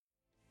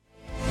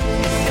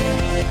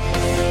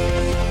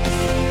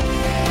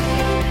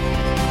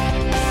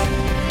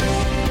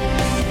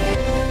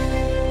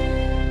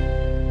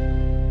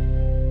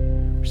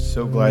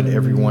so glad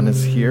everyone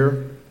is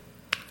here.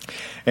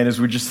 And as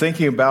we're just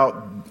thinking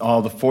about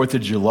all the 4th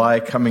of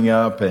July coming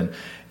up and,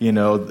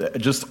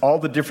 just all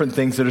the different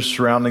things that are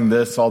surrounding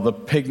this, all the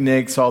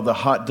picnics, all the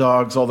hot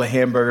dogs, all the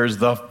hamburgers,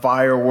 the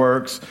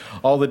fireworks,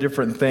 all the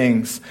different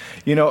things.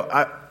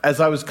 As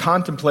I was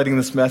contemplating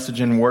this message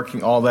and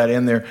working all that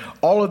in there,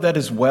 all of that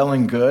is well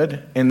and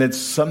good, and it's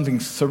something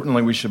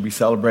certainly we should be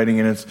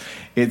celebrating, and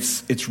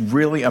it's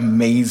really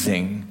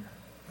amazing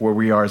where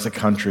we are as a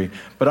country.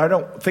 But I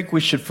don't think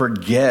we should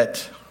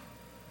forget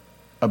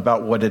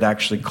about what it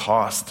actually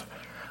cost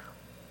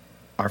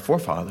our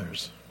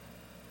forefathers.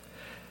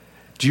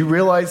 Do you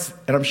realize,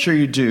 and I'm sure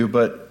you do,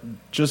 but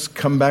just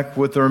come back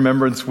with the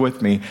remembrance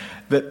with me,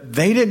 that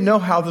they didn't know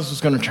how this was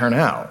going to turn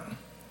out.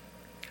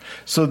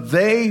 So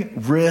they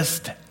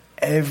risked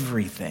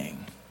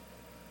everything.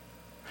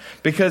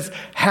 Because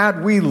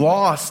had we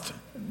lost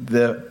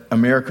the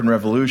American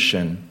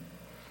Revolution,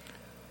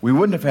 we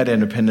wouldn't have had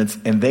independence,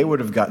 and they would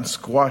have gotten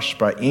squashed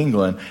by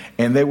England,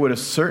 and they would have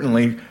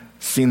certainly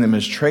seen them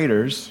as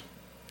traitors,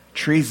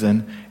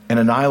 treason, and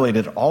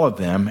annihilated all of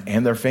them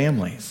and their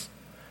families.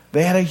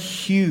 They had a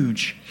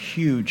huge,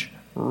 huge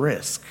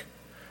risk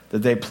that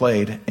they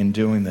played in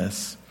doing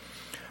this.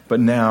 But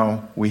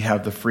now we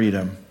have the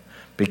freedom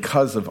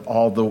because of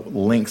all the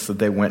links that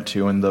they went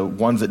to and the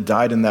ones that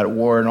died in that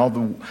war and all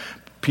the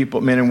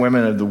people, men and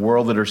women of the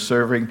world that are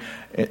serving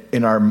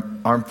in our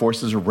armed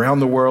forces around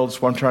the world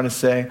is what I'm trying to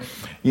say.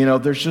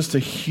 There's just a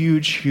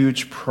huge,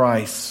 huge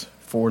price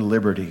for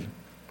liberty.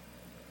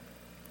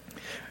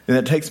 And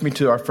that takes me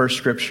to our first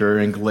scripture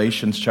in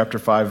Galatians chapter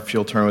 5, if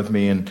you'll turn with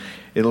me, and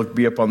it'll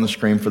be up on the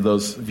screen for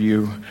those of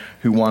you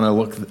who want to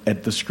look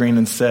at the screen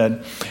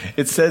instead.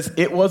 It says,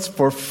 "It was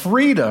for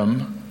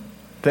freedom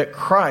that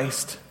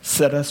Christ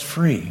set us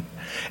free."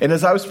 And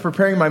as I was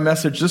preparing my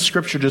message, this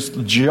scripture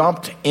just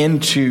jumped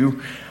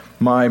into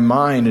my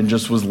mind and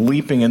just was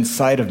leaping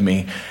inside of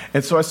me.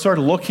 And so I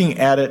started looking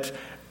at it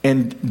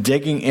and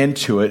digging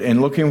into it and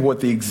looking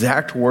what the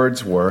exact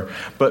words were.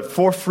 But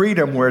for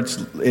freedom, where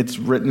it's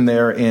written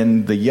there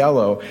in the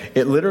yellow,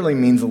 it literally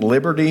means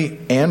liberty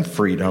and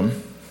freedom.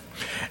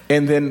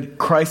 And then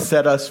Christ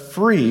set us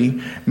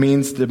free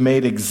means to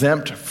made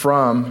exempt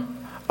from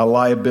a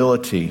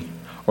liability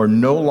or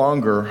no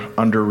longer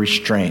under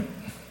restraint.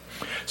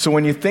 So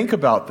when you think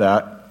about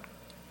that,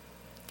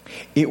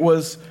 it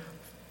was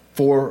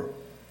for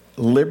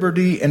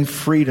liberty and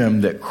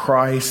freedom that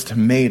Christ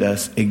made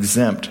us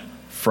exempt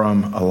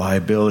from a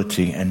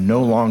liability and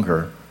no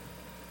longer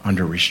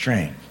under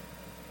restraint.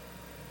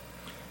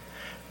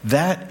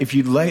 That, if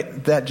you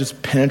let that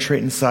just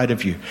penetrate inside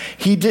of you,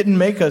 He didn't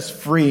make us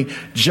free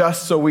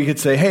just so we could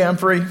say, "Hey, I'm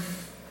free.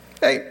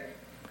 Hey,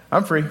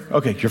 I'm free.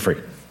 Okay, you're free."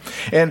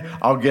 And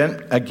I'll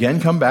again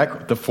come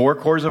back. The 4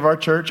 cores of our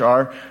church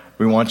are: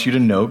 we want you to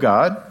know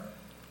God,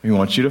 we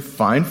want you to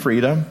find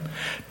freedom,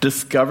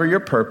 discover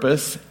your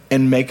purpose,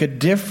 and make a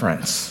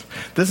difference.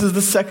 This is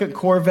the second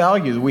core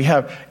value. We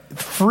have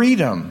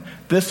freedom.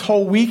 This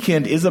whole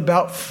weekend is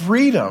about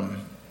freedom.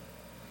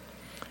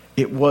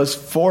 It was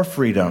for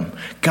freedom.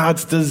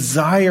 God's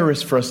desire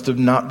is for us to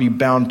not be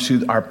bound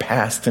to our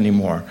past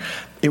anymore.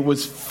 It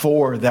was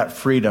for that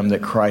freedom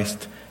that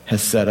Christ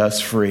has set us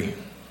free.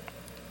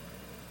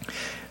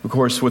 Of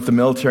course, with the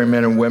military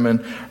men and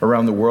women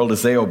around the world,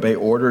 as they obey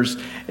orders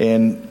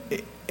and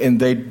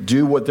they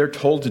do what they're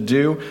told to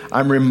do,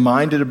 I'm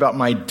reminded about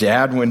my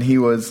dad when he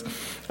was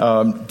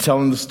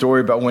telling the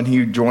story about when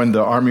he joined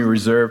the Army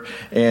Reserve,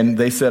 and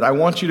they said, "I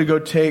want you to go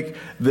take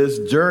this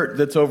dirt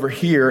that's over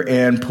here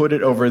and put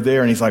it over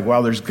there." And he's like,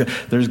 "Wow, there's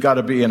got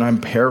to be," and I'm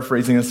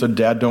paraphrasing this, so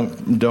Dad,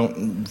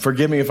 don't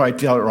forgive me if I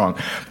tell it wrong,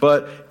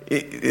 but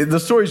the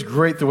story's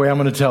great the way I'm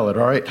going to tell it.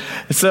 All right,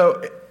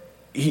 so.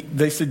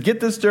 They said, "Get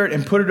this dirt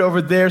and put it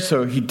over there."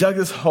 So he dug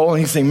this hole, and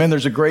he's saying, "Man,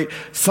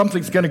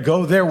 something's going to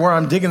go there where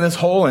I'm digging this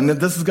hole, and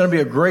this is going to be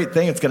a great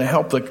thing. It's going to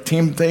help the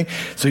team thing."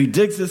 So he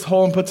digs this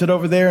hole and puts it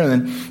over there, and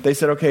then they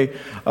said, "Okay,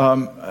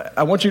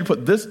 I want you to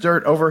put this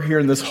dirt over here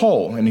in this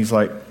hole." And he's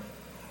like,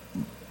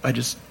 "I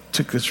just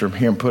took this from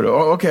here and put it."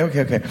 "Oh,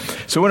 okay.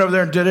 So went over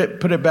there and did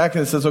it, put it back,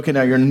 and it says, "Okay,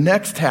 now your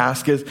next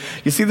task is,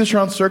 you see this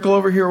round circle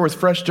over here with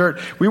fresh dirt?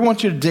 We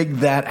want you to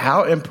dig that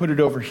out and put it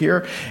over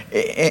here."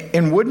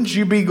 And wouldn't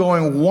you be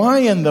going, "Why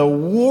in the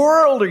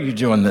world are you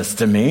doing this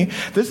to me?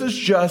 This is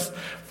just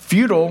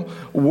futile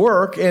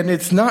work, and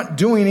it's not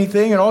doing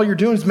anything, and all you're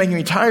doing is making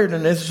me tired,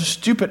 and it's a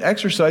stupid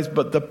exercise."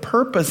 But the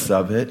purpose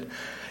of it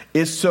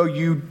is so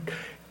you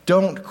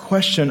don't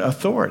question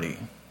authority.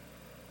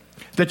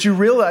 That you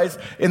realize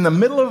in the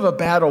middle of a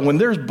battle, when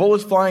there's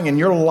bullets flying and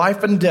your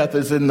life and death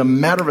is in the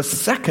matter of a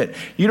second,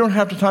 you don't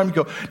have the time to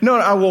go, "No,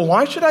 well,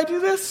 why should I do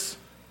this?"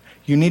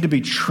 You need to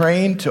be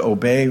trained to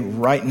obey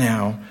right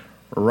now,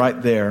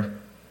 right there.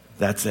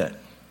 That's it.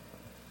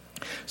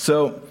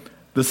 So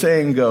the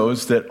saying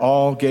goes that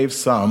all gave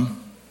some,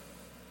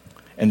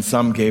 and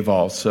some gave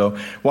all. So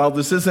while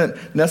this isn't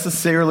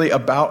necessarily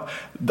about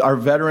our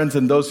veterans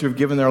and those who have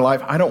given their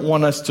life, I don't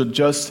want us to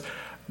just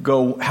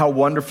go how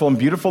wonderful and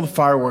beautiful the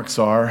fireworks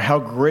are, how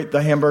great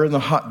the hamburger and the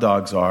hot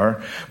dogs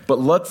are, but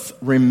let's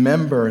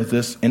remember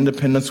this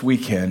Independence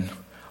weekend,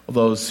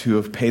 those who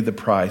have paid the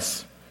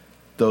price,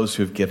 those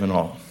who have given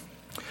all.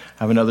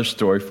 I have another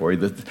story for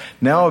you.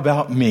 Now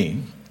about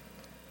me.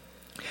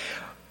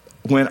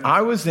 When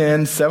I was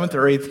in 7th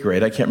or 8th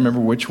grade, I can't remember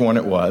which one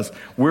it was,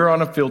 we were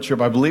on a field trip.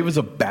 I believe it was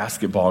a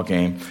basketball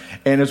game.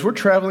 And as we're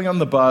traveling on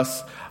the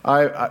bus,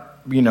 I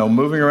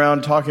moving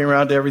around, talking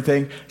around to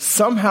everything,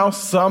 somehow,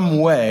 some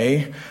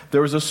way,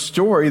 there was a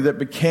story that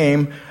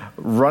became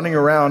running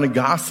around and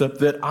gossip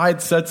that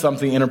I'd said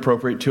something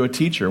inappropriate to a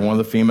teacher, one of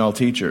the female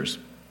teachers.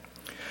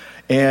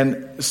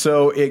 And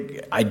so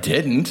I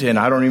didn't, and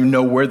I don't even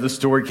know where the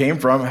story came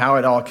from, how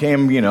it all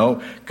came,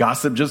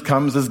 gossip just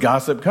comes as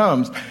gossip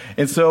comes.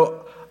 And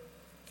so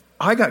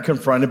I got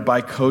confronted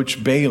by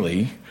Coach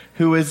Bailey,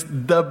 who is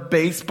the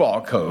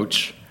baseball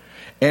coach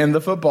and the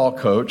football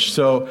coach.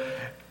 So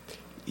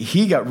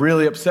he got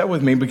really upset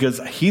with me because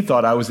he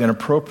thought I was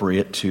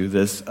inappropriate to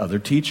this other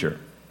teacher.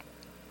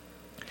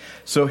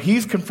 So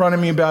he's confronting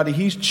me about it.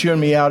 He's chewing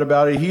me out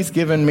about it. He's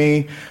giving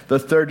me the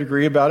third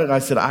degree about it. And I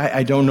said,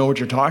 I don't know what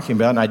you're talking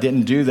about. And I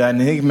didn't do that.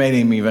 And it made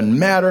him even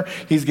madder.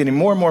 He's getting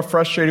more and more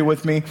frustrated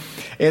with me.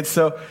 And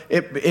so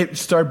it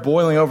started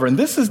boiling over. And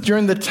this is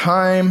during the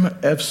time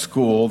of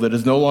school that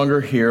is no longer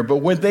here. But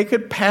when they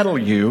could paddle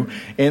you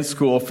in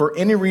school for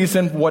any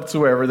reason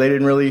whatsoever, they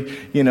didn't really,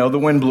 the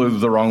wind blew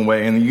the wrong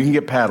way and you can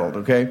get paddled,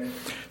 okay?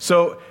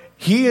 So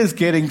he is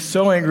getting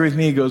so angry with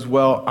me. He goes,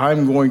 well,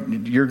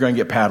 you're going to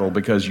get paddled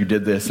because you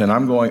did this. And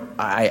I'm going,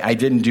 I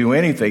didn't do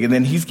anything. And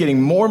then he's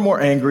getting more and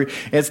more angry.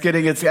 And it's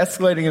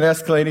escalating and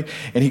escalating.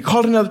 And he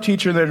called another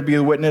teacher there to be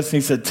a witness.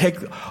 And he said, take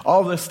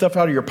all this stuff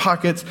out of your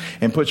pockets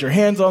and put your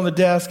hands on the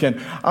desk.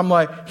 And I'm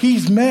like,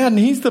 he's mad and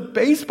he's the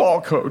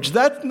baseball coach.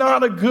 That's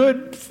not a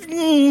good,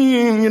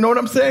 you know what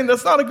I'm saying?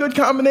 That's not a good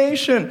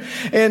combination.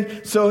 And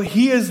so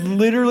he is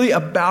literally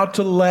about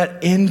to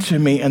let into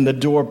me and the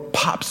door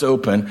pops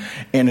open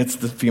and it's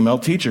the female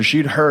teacher.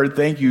 She'd heard,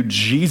 thank you,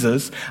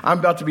 Jesus, I'm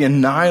about to be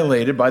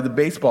annihilated by the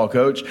baseball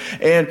coach.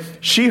 And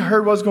she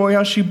heard what was going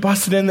on. She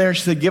busted in there.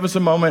 She said, give us a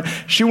moment.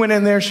 She went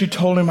in there. She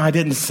told him I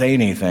didn't say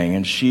anything.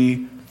 And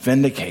she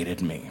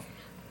vindicated me.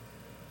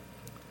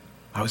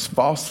 I was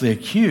falsely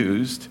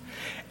accused.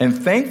 And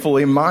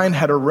thankfully, mine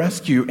had a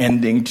rescue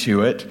ending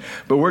to it.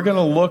 But we're going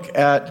to look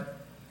at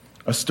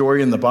a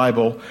story in the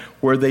Bible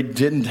where they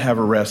didn't have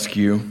a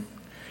rescue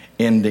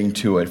ending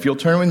to it. If you'll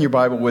turn in your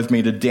Bible with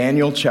me to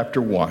Daniel chapter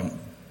 1.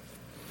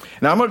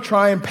 Now I'm going to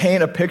try and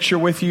paint a picture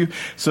with you.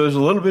 So there's a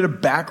little bit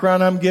of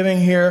background I'm giving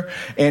here,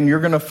 and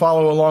you're going to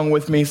follow along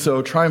with me.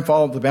 So try and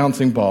follow the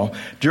bouncing ball.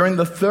 During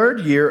the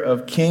 3rd year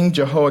of King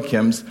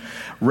Jehoiakim's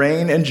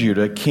reign in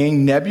Judah,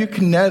 King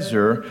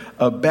Nebuchadnezzar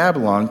of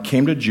Babylon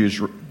came to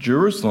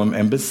Jerusalem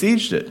and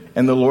besieged it.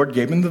 And the Lord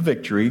gave him the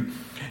victory.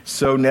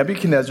 So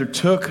Nebuchadnezzar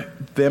took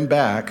them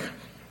back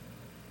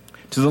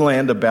to the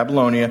land of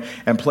Babylonia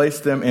and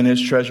placed them in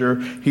his treasure.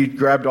 He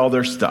grabbed all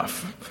their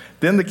stuff.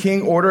 Then the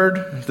king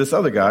ordered this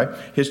other guy,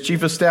 his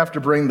chief of staff,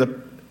 to bring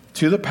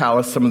to the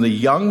palace some of the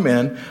young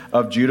men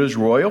of Judah's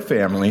royal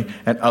family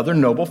and other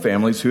noble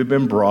families who had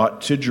been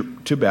brought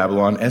to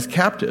Babylon as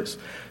captives.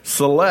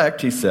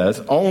 Select, he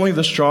says, only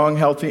the strong,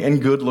 healthy, and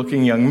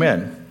good-looking young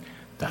men.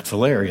 That's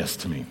hilarious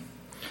to me.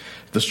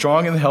 The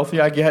strong and the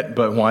healthy I get,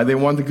 but why they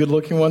want the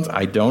good-looking ones,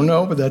 I don't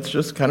know, but that's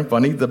just kind of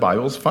funny. The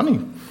Bible's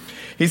funny.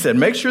 He said,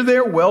 make sure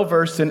they're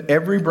well-versed in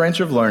every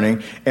branch of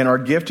learning and are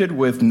gifted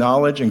with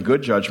knowledge and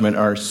good judgment,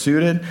 are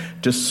suited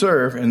to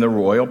serve in the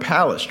royal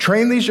palace.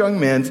 Train these young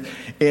men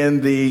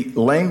in the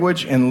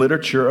language and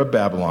literature of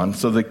Babylon.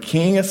 So the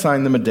king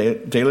assigned them a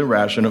daily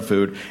ration of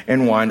food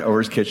and wine over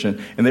his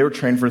kitchen, and they were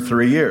trained for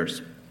 3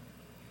 years.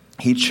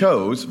 He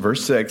chose,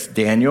 verse 6,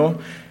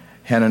 Daniel,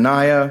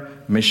 Hananiah,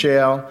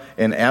 Mishael,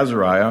 and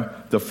Azariah,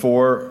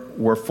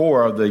 were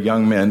four of the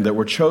young men that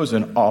were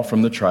chosen, all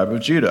from the tribe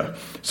of Judah.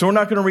 So we're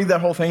not going to read that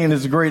whole thing, and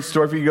it's a great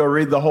story if you go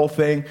read the whole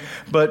thing.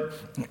 But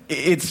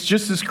it's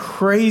just this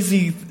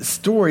crazy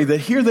story that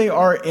here they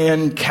are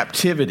in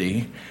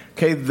captivity.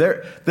 Okay,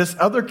 this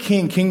other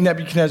king, King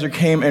Nebuchadnezzar,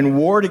 came and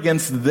warred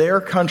against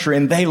their country,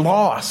 and they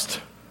lost.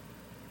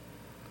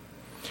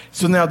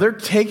 So now they're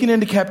taken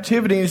into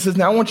captivity, and he says,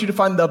 now I want you to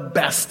find the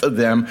best of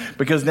them,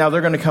 because now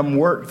they're going to come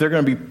work. They're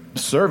going to be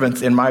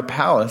servants in my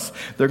palace.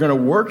 They're going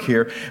to work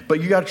here,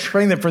 but you got to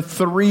train them for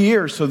 3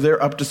 years so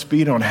they're up to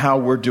speed on how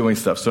we're doing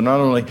stuff. So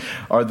not only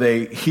are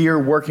they here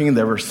working,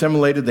 they're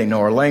assimilated, they know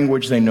our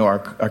language, they know our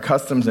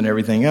customs and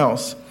everything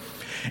else.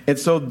 And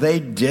so they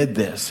did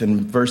this.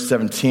 In verse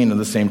 17 of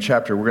the same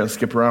chapter, we're going to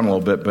skip around a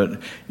little bit,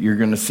 but you're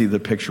going to see the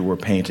picture we're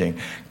painting.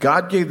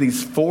 God gave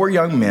these 4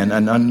 young men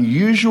an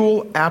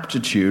unusual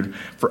aptitude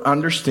for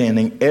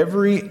understanding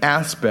every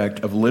aspect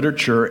of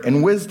literature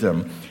and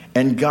wisdom.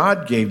 And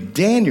God gave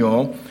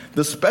Daniel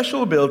the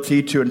special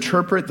ability to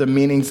interpret the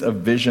meanings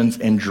of visions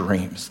and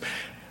dreams.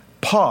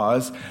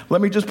 Pause.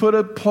 Let me just put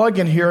a plug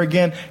in here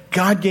again.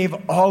 God gave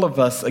all of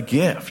us a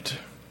gift.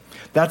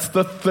 That's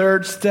the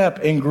third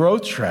step in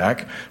Growth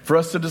Track for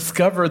us to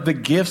discover the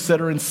gifts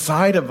that are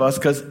inside of us,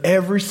 because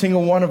every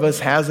single one of us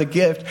has a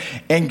gift,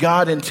 and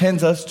God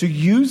intends us to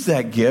use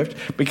that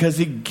gift because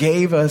he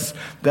gave us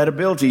that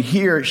ability.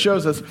 Here it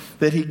shows us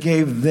that he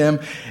gave them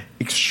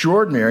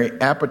extraordinary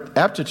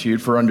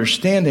aptitude for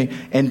understanding,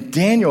 and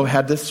Daniel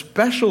had this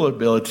special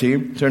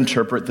ability to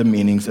interpret the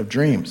meanings of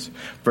dreams.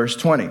 Verse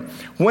 20,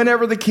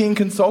 whenever the king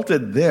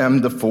consulted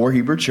them, the 4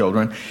 Hebrew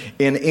children,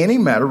 in any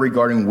matter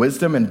regarding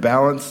wisdom and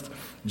balanced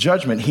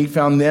judgment, he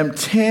found them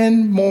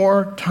 10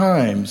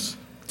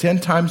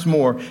 times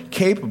more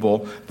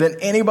capable than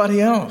anybody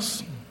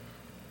else.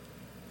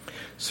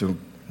 So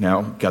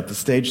now got the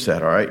stage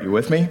set, all right? You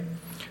with me?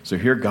 So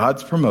here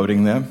God's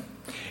promoting them.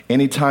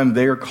 Anytime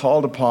they are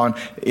called upon,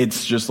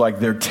 it's just like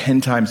they're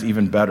 10 times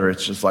even better.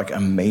 It's just like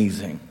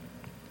amazing.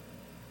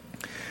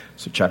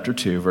 So chapter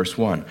 2, verse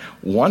 1.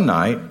 One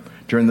night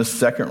during the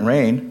second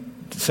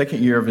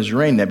year of his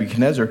reign,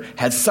 Nebuchadnezzar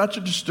had such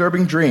a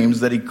disturbing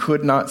dreams that he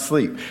could not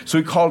sleep. So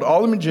he called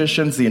all the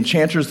magicians, the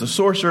enchanters, the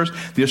sorcerers,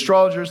 the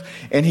astrologers,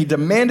 and he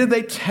demanded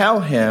they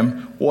tell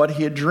him what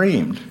he had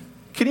dreamed.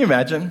 Can you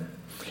imagine?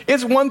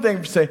 It's one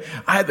thing to say,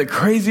 I had the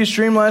craziest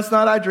dream last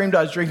night. I dreamed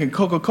I was drinking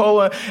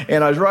Coca-Cola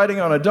and I was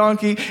riding on a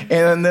donkey,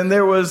 and then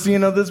there was,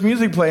 this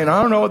music playing. I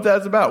don't know what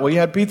that's about. Well, you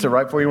had pizza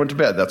right before you went to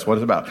bed. That's what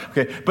it's about.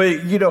 Okay, but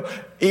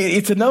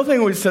it's another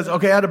thing where he says,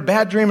 okay, I had a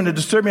bad dream and it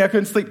disturbed me. I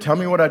couldn't sleep. Tell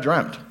me what I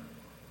dreamt.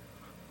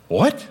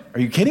 What? Are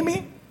you kidding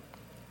me?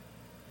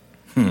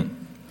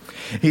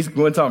 He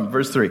went on,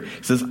 verse 3.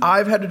 He says,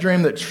 I've had a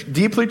dream that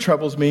deeply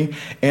troubles me,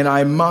 and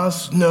I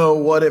must know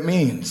what it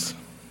means.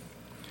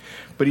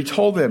 But he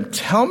told them,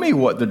 tell me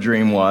what the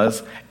dream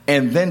was,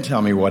 and then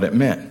tell me what it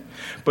meant.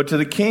 But to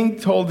the king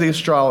told the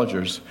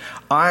astrologers,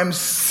 I'm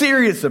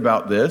serious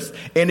about this,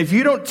 and if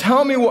you don't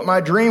tell me what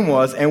my dream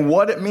was and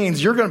what it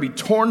means, you're going to be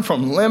torn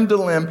from limb to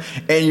limb,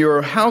 and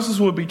your houses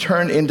will be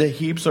turned into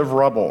heaps of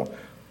rubble.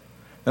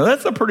 Now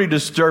that's a pretty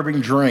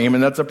disturbing dream,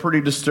 and that's a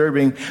pretty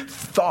disturbing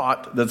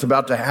thought that's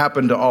about to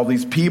happen to all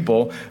these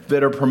people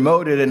that are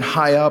promoted and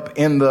high up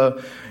in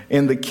the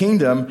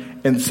kingdom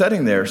and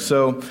sitting there.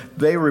 So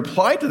they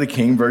replied to the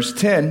king, verse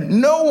 10,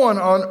 no one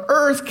on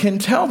earth can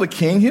tell the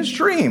king his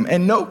dream,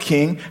 and no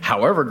king,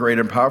 however great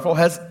and powerful,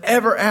 has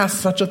ever asked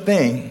such a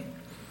thing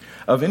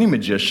of any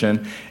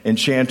magician,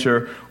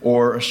 enchanter,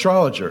 or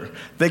astrologer.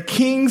 The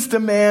king's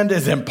demand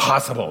is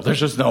impossible. There's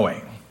just no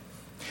way.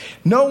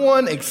 No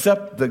one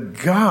except the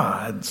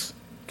gods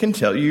can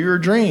tell you your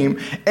dream,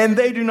 and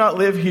they do not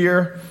live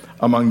here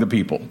among the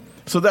people.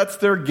 So that's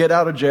their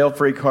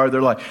get-out-of-jail-free card.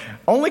 They're like,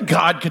 only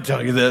God could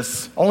tell you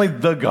this. Only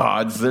the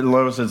gods.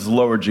 Notice it's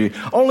lower G.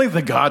 Only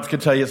the gods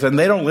could tell you this, and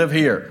they don't live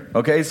here.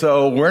 Okay,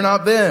 so we're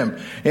not them.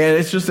 And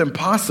it's just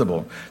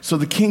impossible. So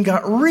the king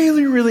got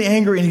really, really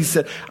angry, and he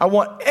said, I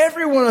want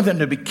every one of them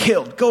to be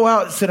killed. Go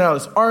out and send out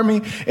this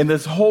army and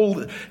this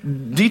whole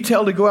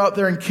detail to go out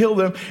there and kill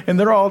them. And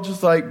they're all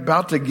just like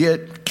about to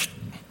get...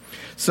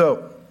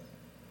 So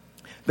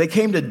they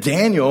came to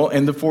Daniel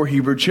and the 4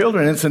 Hebrew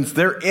children, and since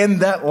they're in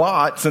that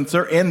lot, since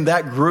they're in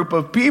that group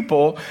of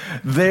people,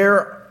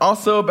 they're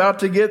also about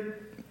to get...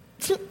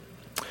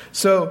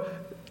 So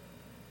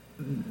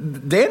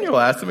Daniel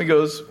asked him, he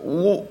goes,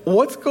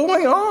 what's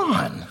going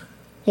on?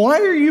 Why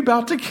are you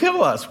about to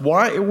kill us?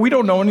 Why? We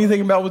don't know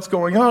anything about what's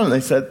going on.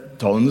 And they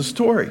told him the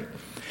story.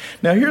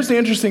 Now here's the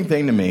interesting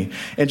thing to me.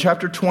 In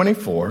chapter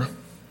 24,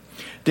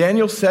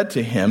 Daniel said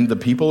to him, the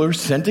people who were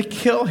sent to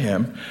kill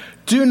him,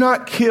 do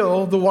not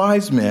kill the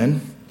wise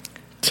men.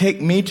 Take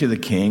me to the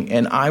king,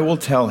 and I will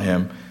tell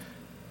him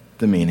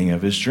the meaning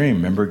of his dream.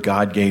 Remember,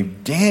 God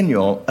gave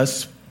Daniel a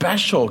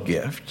special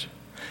gift,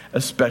 a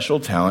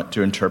special talent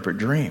to interpret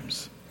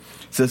dreams.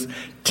 It says,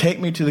 take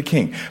me to the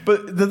king.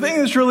 But the thing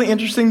that's really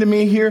interesting to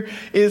me here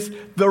is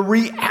the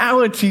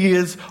reality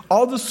is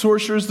all the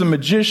sorcerers, the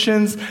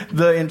magicians,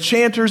 the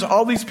enchanters,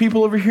 all these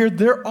people over here,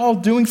 they're all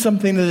doing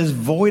something that is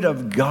void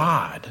of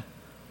God.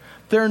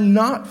 They're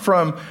not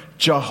from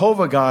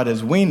Jehovah God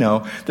as we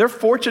know. They're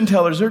fortune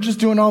tellers. They're just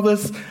doing all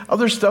this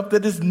other stuff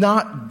that is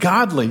not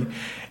godly.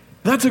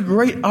 That's a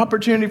great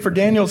opportunity for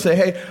Daniel to say,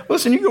 hey,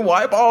 listen, you can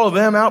wipe all of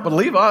them out, but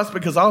leave us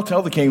because I'll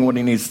tell the king what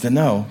he needs to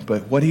know.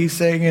 But what he's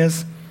saying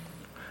is,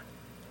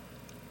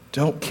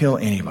 don't kill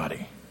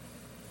anybody.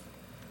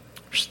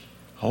 Just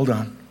hold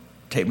on.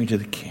 Take me to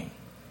the king.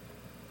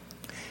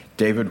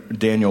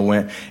 Daniel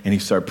went and he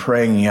started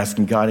praying and he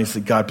asking God. He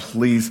said, God,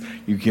 please,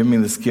 you give me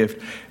this gift.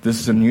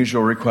 This is an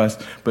unusual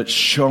request, but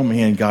show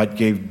me. And God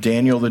gave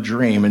Daniel the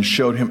dream and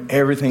showed him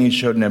everything he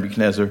showed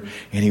Nebuchadnezzar.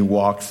 And he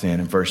walks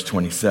in verse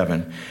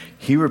 27.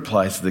 He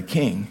replies to the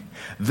king,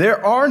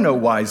 there are no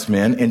wise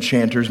men,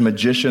 enchanters,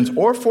 magicians,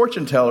 or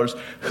fortune tellers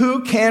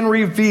who can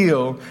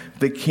reveal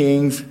the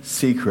king's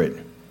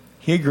secret.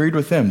 He agreed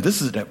with them.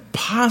 This is an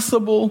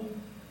impossible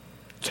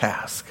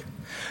task.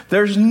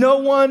 There's no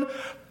one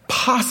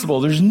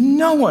possible. There's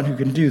no one who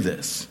can do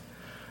this.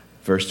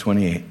 Verse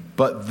 28.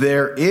 But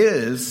there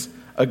is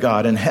a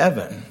God in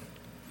heaven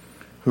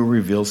who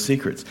reveals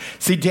secrets.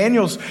 See,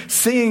 Daniel's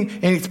seeing,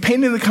 and he's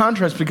painting the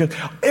contrast because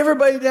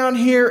everybody down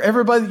here,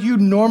 everybody that you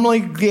normally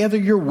gather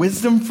your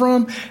wisdom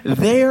from,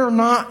 they are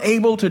not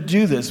able to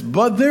do this.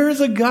 But there is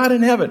a God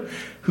in heaven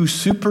who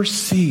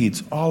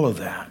supersedes all of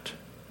that.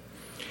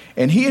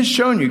 And he has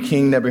shown you,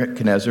 King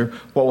Nebuchadnezzar,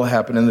 what will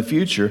happen in the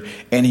future.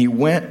 And he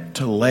went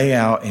to lay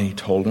out and he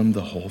told him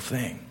the whole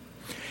thing.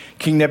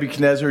 King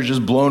Nebuchadnezzar is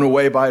just blown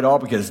away by it all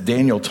because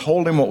Daniel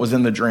told him what was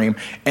in the dream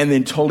and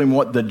then told him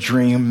what the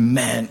dream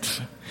meant.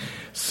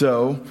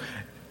 So,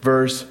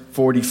 verse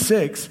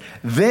 46,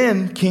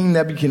 then King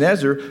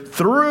Nebuchadnezzar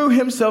threw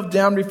himself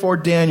down before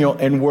Daniel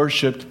and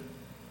worshiped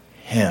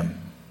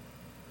him.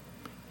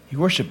 He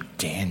worshiped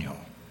Daniel.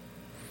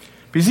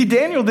 Because see,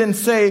 Daniel didn't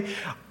say,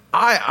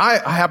 I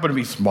happen to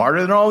be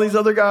smarter than all these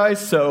other guys,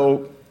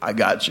 so I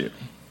got you.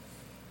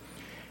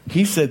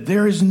 He said,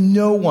 there is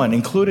no one,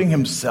 including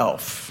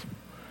himself,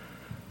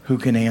 who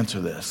can answer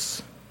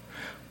this.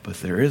 But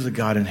there is a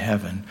God in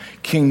heaven.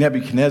 King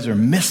Nebuchadnezzar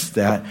missed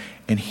that,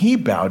 and he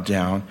bowed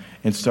down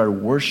and started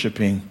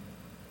worshiping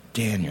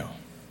Daniel.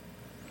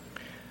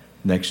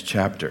 Next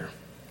chapter,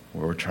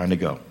 where we're trying to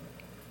go.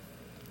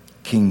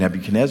 King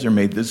Nebuchadnezzar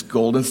made this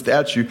golden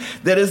statue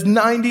that is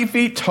 90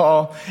 feet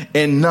tall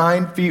and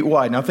 9 feet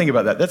wide. Now think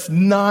about that. That's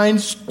 9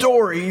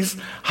 stories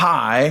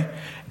high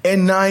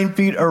and 9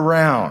 feet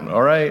around,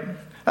 all right?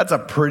 That's a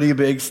pretty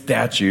big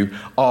statue,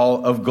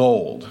 all of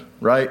gold,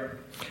 right?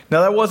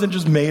 Now, that wasn't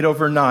just made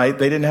overnight.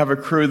 They didn't have a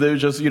crew that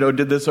just,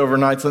 did this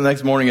overnight, so the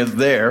next morning it's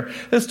there.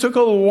 This took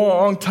a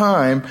long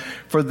time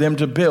for them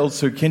to build.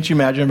 So can't you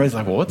imagine? Everybody's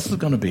like, well, what's this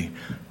going to be?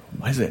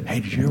 What is it?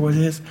 Hey, did you hear what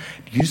it is?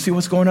 Did you see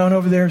what's going on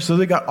over there? So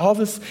they got all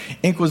this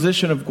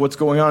inquisition of what's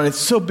going on. It's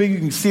so big you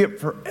can see it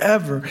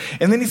forever.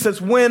 And then he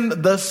says,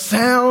 when the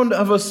sound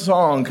of a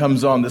song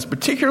comes on, this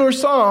particular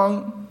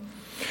song,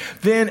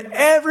 then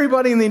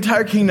everybody in the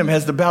entire kingdom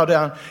has to bow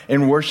down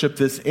and worship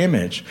this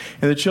image.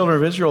 And the children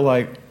of Israel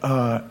are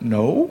like,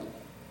 no,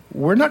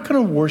 we're not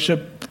going to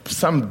worship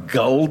some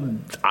gold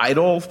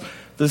idol,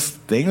 this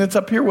thing that's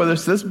up here, whether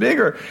it's this big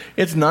or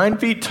it's 9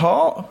 feet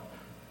tall,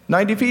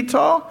 90 feet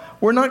tall.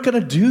 We're not going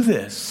to do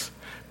this.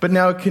 But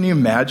now, can you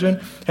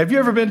imagine? Have you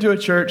ever been to a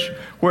church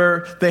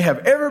where they have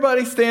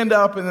everybody stand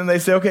up and then they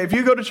say, okay, if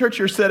you go to church,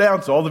 you're sit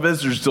down. So all the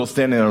visitors are still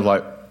standing there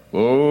like,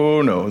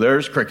 oh no,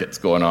 there's crickets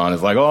going on.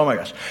 It's like, oh my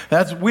gosh.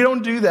 We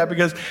don't do that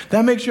because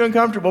that makes you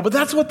uncomfortable. But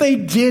that's what they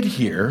did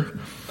here.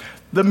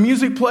 The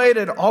music played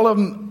and all of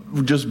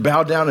them just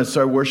bowed down and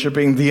started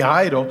worshiping the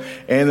idol.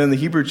 And then the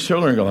Hebrew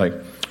children go like,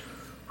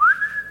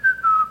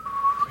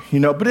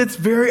 but it's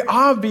very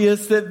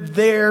obvious that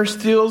they're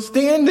still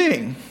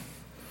standing.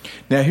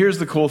 Now, here's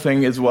the cool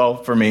thing as well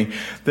for me,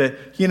 that,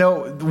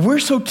 we're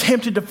so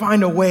tempted to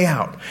find a way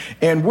out.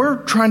 And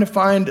we're trying to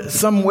find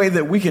some way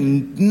that we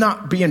can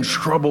not be in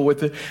trouble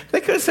with it. They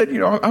could have said,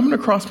 I'm going to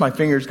cross my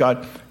fingers,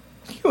 God.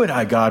 You and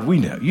I, God, we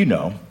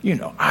know,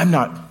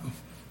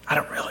 I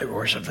don't really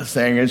worship this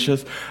thing. It's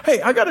just, hey,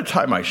 I got to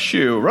tie my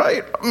shoe,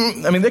 right?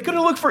 They could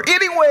have looked for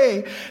any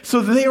way.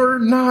 So they were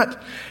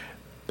not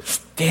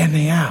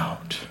standing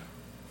out.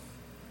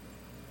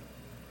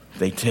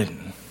 They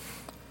didn't.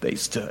 They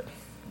stood.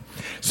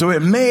 So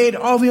it made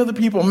all the other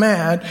people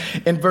mad.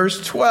 In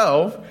verse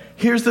 12,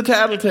 here's the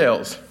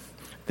tattletales.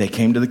 They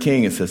came to the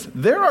king and says,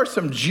 there are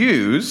some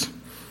Jews,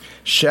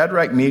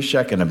 Shadrach,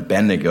 Meshach, and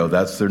Abednego,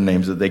 that's their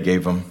names that they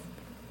gave them,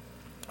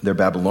 their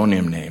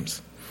Babylonian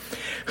names,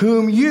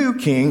 whom you,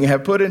 king,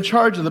 have put in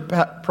charge of the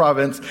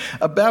province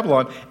of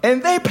Babylon,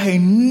 and they pay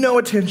no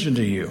attention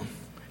to you,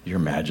 your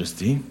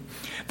majesty.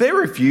 They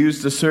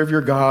refuse to serve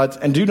your gods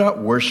and do not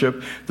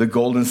worship the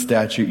golden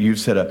statue you've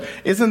set up.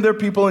 Isn't there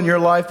people in your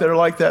life that are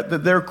like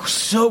that they're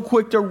so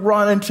quick to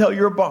run and tell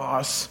your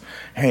boss,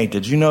 hey,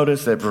 did you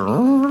notice that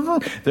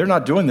they're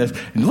not doing this?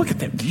 And look at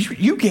them.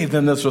 You gave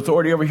them this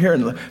authority over here,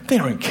 and they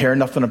don't even care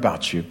nothing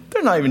about you.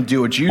 They're not even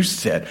doing what you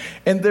said.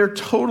 And they're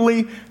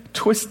totally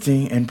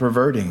twisting and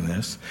perverting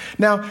this.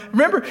 Now,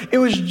 remember, it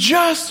was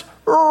just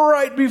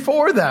right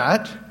before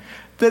that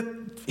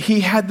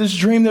he had this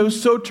dream that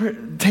was so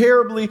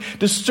terribly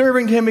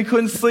disturbing to him. He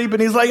couldn't sleep.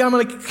 And he's like, I'm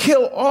going to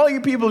kill all you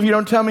people if you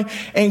don't tell me.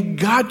 And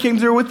God came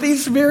through with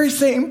these very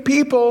same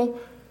people.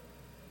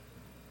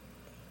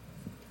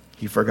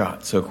 He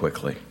forgot so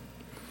quickly.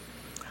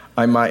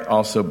 I might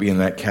also be in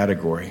that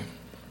category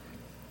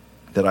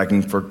that I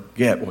can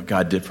forget what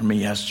God did for me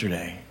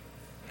yesterday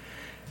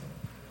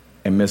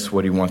and miss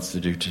what he wants to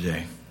do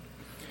today.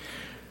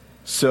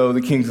 So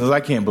the king says, I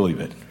can't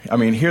believe it.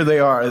 Here they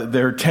are.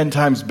 They're 10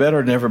 times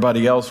better than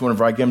everybody else.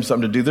 Whenever I give them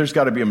something to do, there's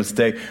got to be a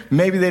mistake.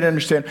 Maybe they didn't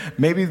understand.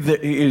 Maybe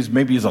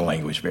it's a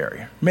language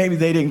barrier. Maybe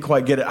they didn't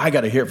quite get it. I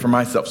got to hear it for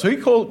myself. So he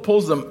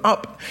pulls them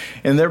up,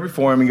 and there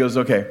before him, he goes,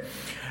 okay,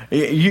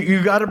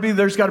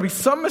 there's got to be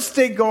some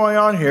mistake going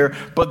on here,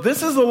 but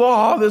this is the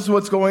law. This is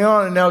what's going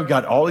on. And now we've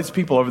got all these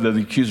people over there.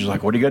 The accuser's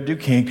like, what do you got to do,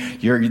 king?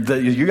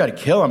 You got to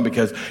kill them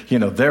because,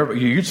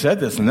 you said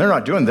this, and they're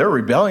not doing. They're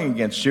rebelling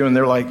against you. And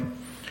they're like,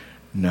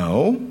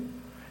 no,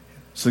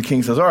 So the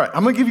king says, all right,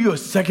 I'm going to give you a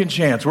second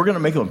chance. We're going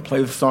to make them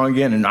play the song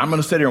again, and I'm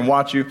going to sit here and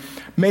watch you.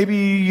 Maybe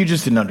you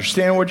just didn't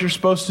understand what you're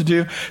supposed to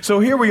do. So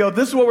here we go.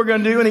 This is what we're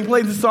going to do. And he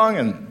plays the song,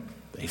 and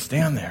they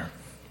stand there.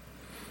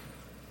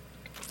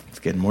 It's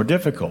getting more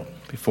difficult.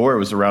 Before it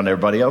was around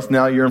everybody else.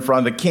 Now you're in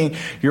front of the king,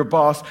 your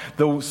boss,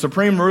 the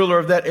supreme ruler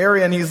of that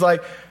area. And he's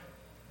like,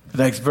 the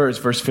next verse,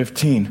 verse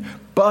 15.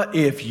 But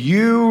if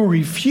you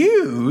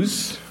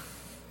refuse,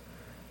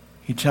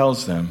 he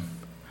tells them,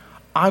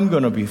 I'm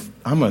going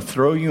to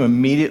throw you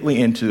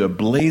immediately into a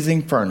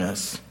blazing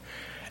furnace.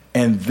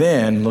 And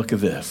then, look at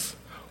this.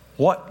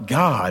 What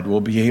God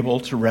will be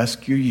able to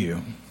rescue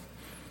you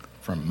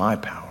from my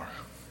power?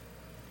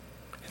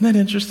 Isn't that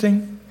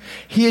interesting?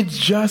 He had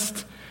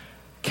just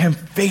come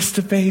face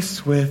to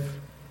face with,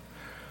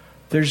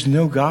 there's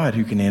no God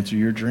who can answer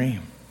your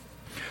dream.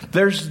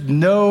 There's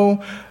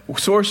no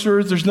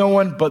sorcerers, there's no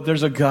one, but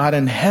there's a God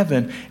in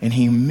heaven, and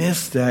he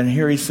missed that. And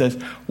here he says,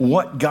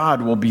 what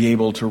God will be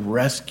able to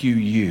rescue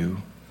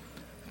you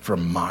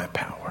from my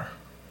power?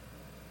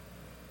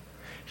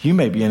 You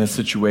may be in a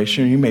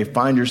situation, you may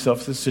find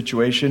yourself in a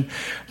situation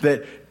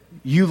that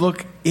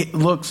it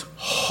looks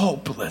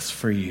hopeless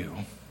for you.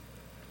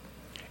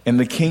 And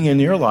the king in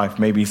your life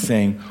may be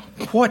saying,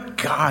 what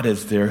God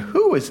is there?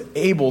 Who is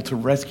able to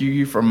rescue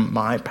you from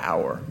my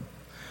power?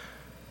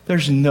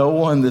 There's no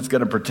one that's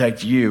going to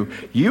protect you.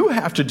 You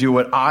have to do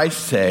what I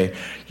say.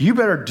 You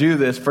better do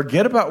this.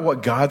 Forget about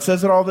what God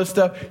says and all this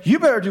stuff. You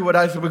better do what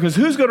I say, because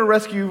who's going to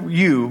rescue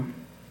you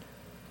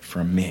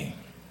from me?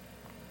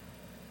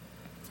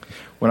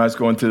 When I was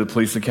going through the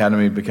police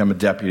academy to become a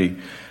deputy,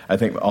 I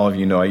think all of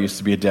you know I used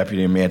to be a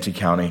deputy in Manatee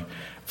County,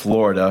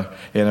 Florida,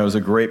 and it was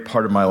a great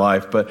part of my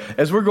life. But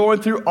as we're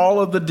going through all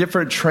of the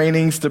different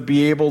trainings to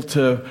be able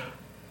to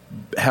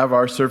have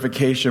our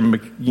certification,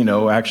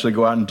 actually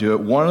go out and do it,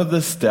 one of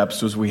the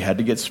steps was we had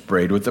to get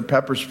sprayed with the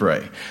pepper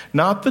spray.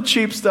 Not the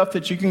cheap stuff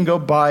that you can go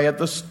buy at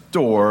the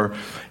store,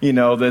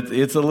 that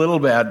it's a little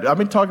bad. I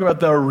mean, talking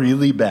about the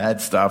really bad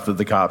stuff that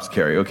the cops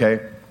carry, okay?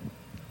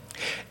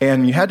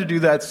 And you had to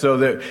do that so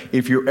that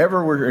if you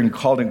ever were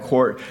called in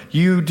court,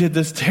 you did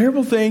this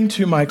terrible thing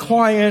to my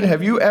client.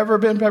 Have you ever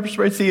been pepper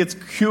sprayed? See, it's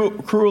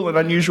cruel and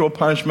unusual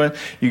punishment.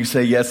 You can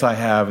say, yes, I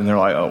have. And they're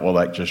like, oh, well,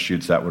 that just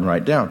shoots that one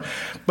right down.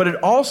 But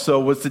it also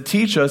was to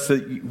teach us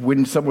that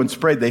when someone's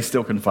sprayed, they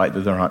still can fight,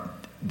 that they're not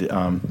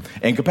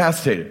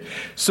incapacitated.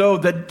 So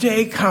the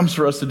day comes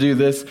for us to do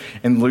this,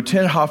 and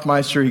Lieutenant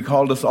Hoffmeister, he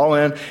called us all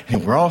in,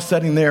 and we're all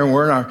sitting there, and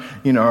we're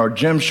in our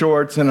gym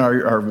shorts and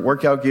our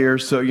workout gear,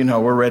 so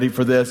we're ready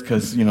for this,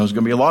 because there's going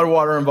to be a lot of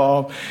water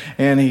involved.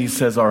 And he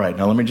says, all right,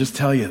 now let me just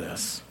tell you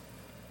this.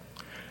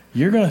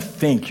 You're going to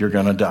think you're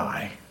going to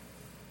die,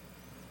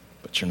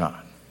 but you're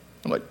not.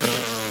 I'm like,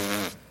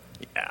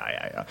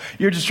 yeah.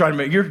 You're just trying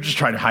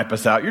to hype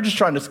us out. You're just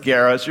trying to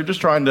scare us. He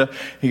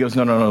goes,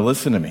 no,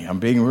 listen to me. I'm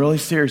being really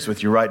serious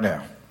with you right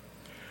now.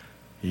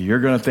 You're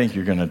going to think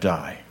you're going to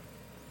die.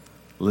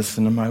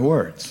 Listen to my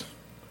words.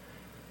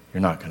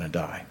 You're not going to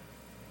die.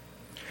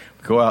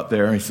 We go out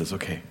there, and he says,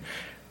 okay,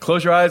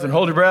 close your eyes and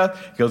hold your breath.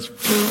 He goes,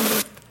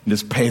 and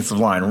just paints the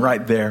line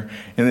right there.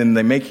 And then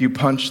they make you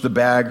punch the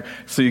bag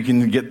so you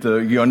can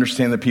you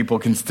understand that people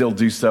can still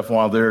do stuff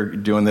while they're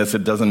doing this.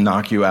 It doesn't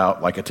knock you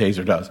out like a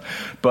taser does.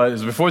 But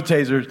it's before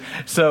tasers.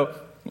 So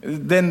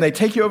then they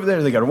take you over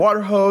there. They got a water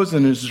hose,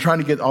 and it's trying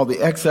to get all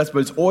the excess, but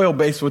it's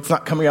oil-based, so it's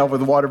not coming out with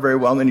the water very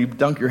well. And then you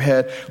dunk your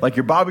head like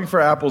you're bobbing for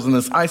apples in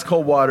this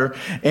ice-cold water.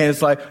 And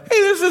it's like, hey,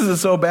 this isn't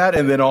so bad.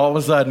 And then all of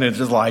a sudden, it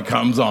just like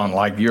comes on.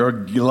 Like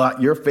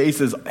your face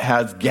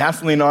has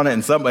gasoline on it,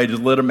 and somebody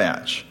just lit a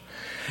match.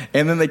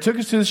 And then they took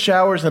us to the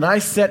showers, and I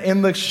sat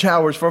in the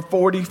showers for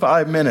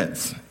 45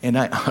 minutes. And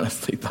I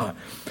honestly thought,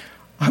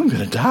 I'm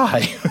going to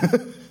die.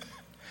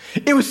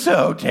 It was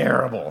so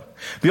terrible.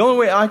 The only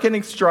way I can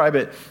describe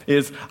it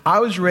is I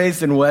was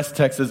raised in West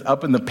Texas,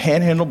 up in the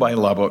Panhandle by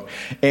Lubbock,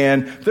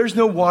 and there's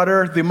no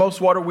water. The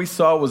most water we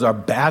saw was our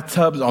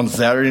bathtubs on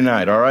Saturday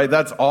night, all right?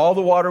 That's all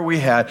the water we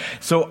had.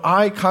 So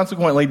I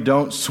consequently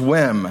don't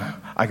swim.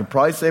 I can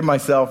probably save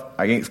myself.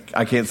 I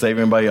can't save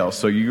anybody else.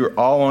 So you're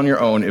all on your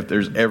own if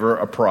there's ever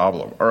a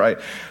problem, all right?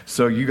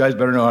 So you guys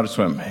better know how to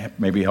swim.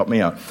 Maybe help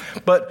me out.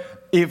 But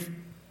if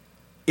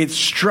it's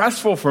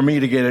stressful for me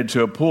to get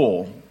into a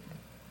pool,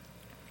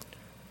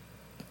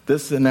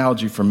 this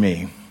analogy for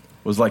me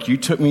was like you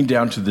took me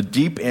down to the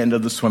deep end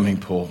of the swimming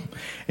pool,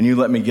 and you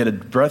let me get a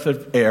breath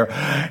of air,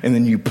 and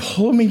then you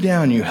pulled me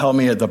down. You held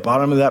me at the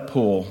bottom of that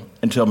pool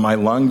until my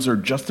lungs are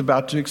just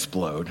about to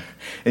explode.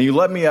 And you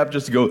let me up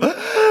just to go,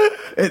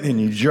 and then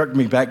you jerked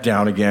me back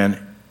down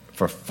again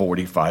for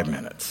 45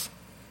 minutes.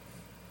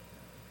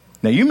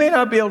 Now, you may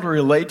not be able to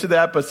relate to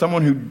that, but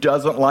someone who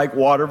doesn't like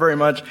water very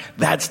much,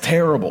 that's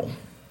terrible.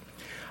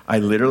 I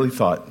literally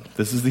thought,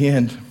 this is the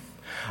end.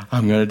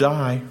 I'm going to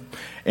die.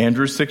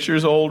 Andrew's 6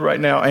 years old right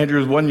now.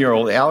 Andrew's 1 year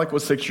old. Alec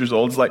was 6 years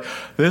old. It's like,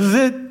 this is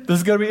it. This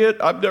is going to be it.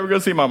 I'm never going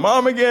to see my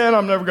mom again.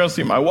 I'm never going to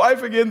see my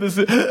wife again.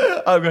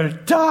 I'm going to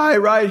die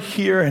right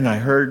here. And I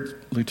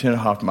heard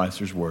Lieutenant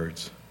Hoffmeister's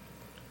words.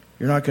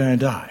 You're not going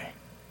to die.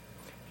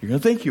 You're going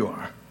to think you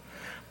are,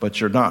 but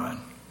you're not.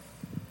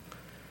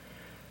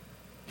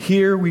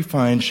 Here we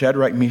find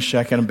Shadrach,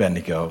 Meshach, and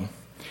Abednego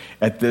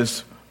at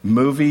this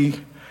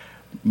movie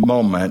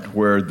moment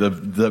where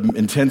the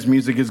intense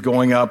music is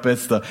going up.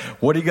 It's the,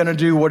 what are you going to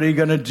do? What are you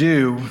going to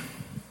do?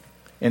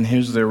 And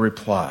here's their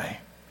reply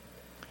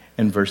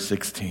in verse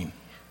 16.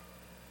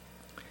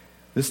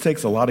 This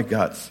takes a lot of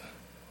guts.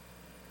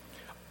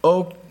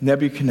 O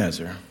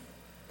Nebuchadnezzar,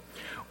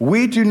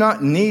 we do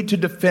not need to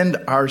defend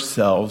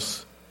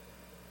ourselves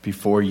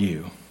before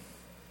you.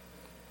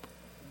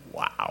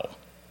 Wow.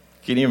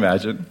 Can you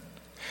imagine?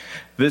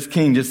 This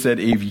king just said,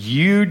 if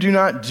you do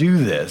not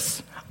do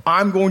this,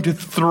 I'm going to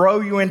throw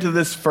you into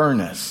this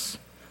furnace.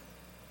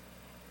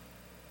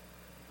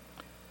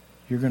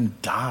 You're going to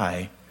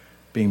die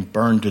being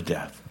burned to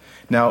death.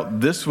 Now,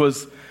 this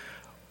was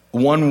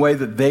one way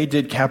that they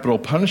did capital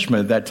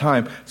punishment at that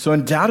time. So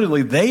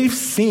undoubtedly, they've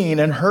seen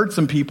and heard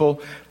some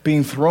people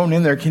being thrown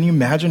in there. Can you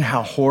imagine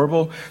how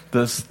horrible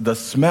the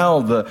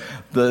smell,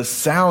 the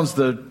sounds,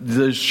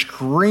 the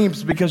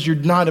screams, because you're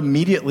not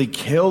immediately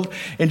killed,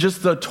 and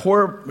just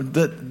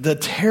the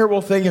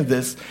terrible thing of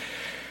this.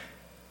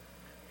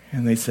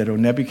 And they said, "Oh,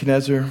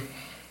 Nebuchadnezzar,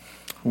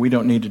 we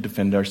don't need to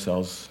defend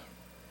ourselves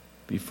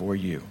before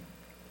you."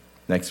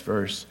 Next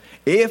verse.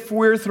 If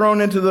we're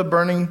thrown into the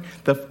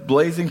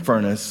blazing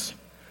furnace,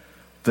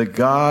 the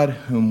God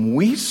whom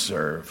we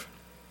serve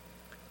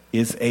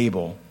is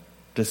able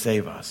to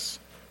save us.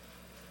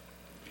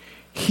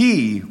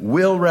 He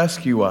will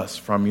rescue us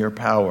from your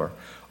power,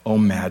 O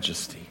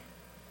Majesty.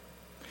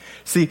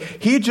 See,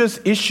 he just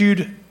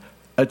issued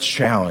a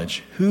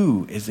challenge.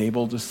 Who is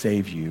able to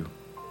save you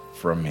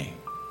from me?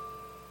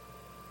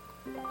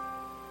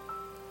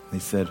 He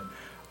said,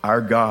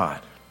 our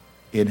God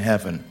in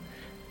heaven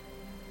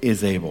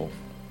is able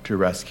to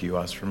rescue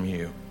us from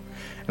you.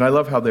 And I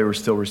love how they were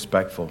still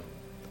respectful.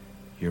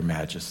 Your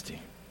Majesty.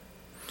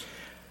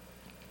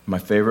 My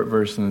favorite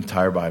verse in the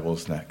entire Bible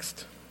is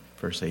next.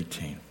 Verse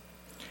 18.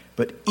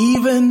 But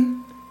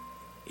even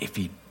if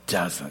he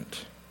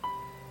doesn't,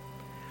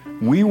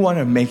 we want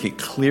to make it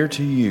clear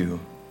to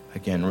you,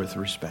 again with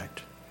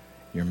respect,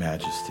 Your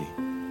Majesty,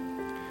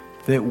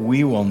 that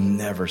we will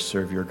never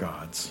serve your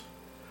gods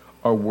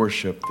or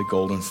worship the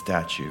golden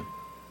statue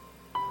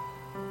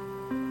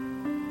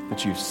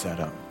that you've set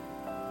up.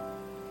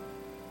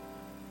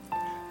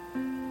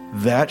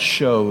 That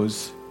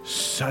shows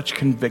such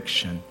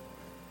conviction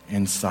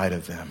inside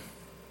of them.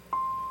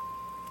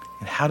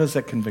 And how does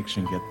that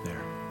conviction get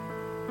there?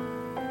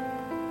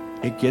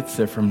 It gets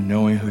there from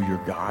knowing who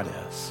your God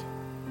is.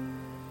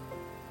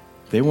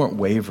 They weren't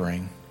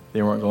wavering.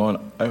 They weren't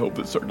going, I hope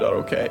this turned out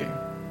okay.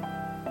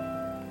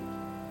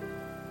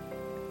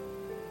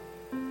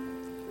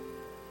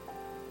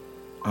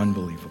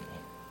 Unbelievable.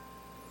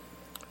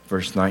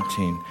 Verse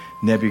 19,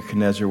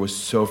 Nebuchadnezzar was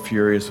so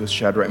furious with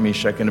Shadrach,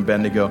 Meshach, and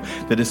Abednego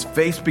that his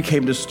face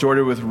became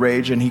distorted with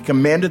rage, and he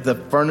commanded the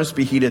furnace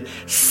be heated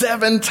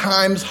 7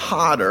 times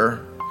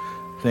hotter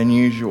than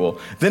usual.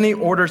 Then he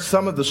ordered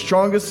some of the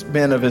strongest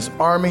men of his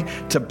army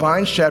to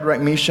bind Shadrach,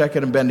 Meshach,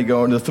 and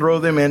Abednego and to throw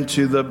them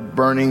into the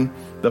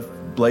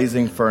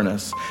blazing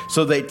furnace.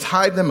 So they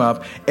tied them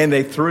up and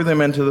they threw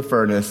them into the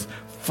furnace,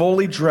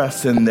 fully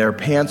dressed in their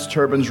pants,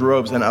 turbans,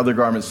 robes, and other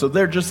garments. So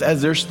they're just,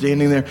 as they're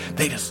standing there,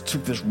 they just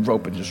took this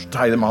rope and just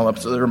tied them all up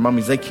so they're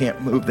mummies. They can't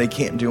move. They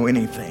can't do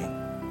anything.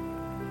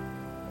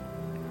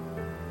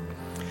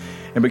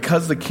 And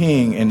because the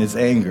king, in his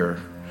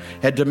anger,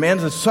 had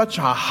demanded such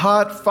a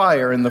hot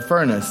fire in the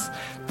furnace,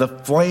 the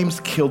flames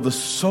killed the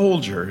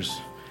soldiers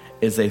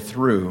as they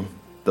threw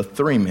the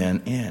 3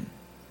 men in.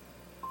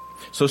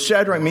 So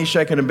Shadrach,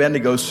 Meshach, and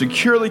Abednego,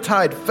 securely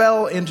tied,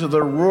 fell into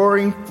the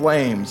roaring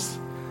flames.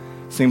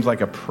 Seems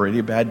like a pretty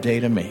bad day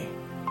to me.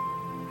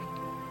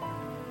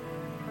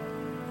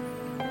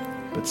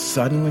 But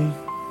suddenly,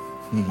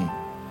 in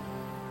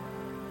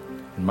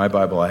my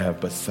Bible I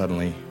have "but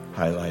suddenly"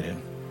 highlighted.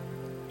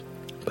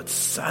 But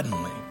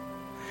suddenly,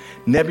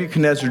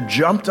 Nebuchadnezzar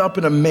jumped up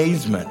in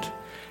amazement.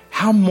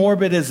 How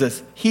morbid is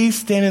this? He's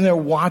standing there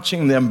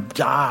watching them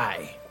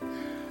die.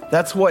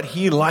 That's what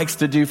he likes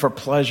to do for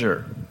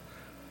pleasure.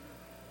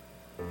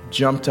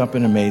 Jumped up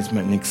in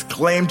amazement and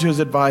exclaimed to his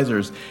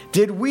advisors,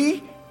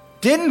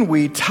 Didn't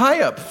we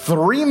tie up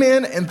 3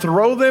 men and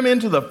throw them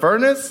into the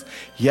furnace?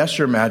 Yes,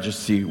 Your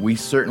Majesty, we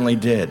certainly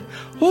did.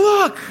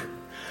 Look,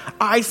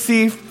 I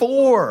see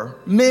 4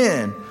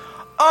 men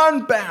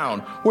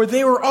unbound, where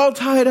they were all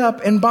tied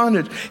up in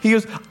bondage. He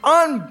was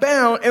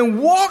unbound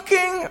and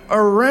walking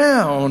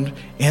around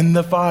in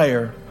the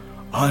fire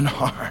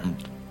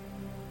unharmed.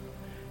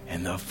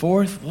 And the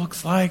 4th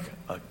looks like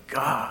a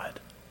god.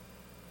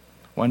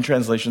 One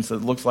translation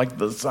says, looks like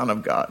the Son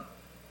of God.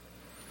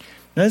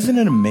 Now, isn't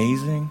it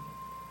amazing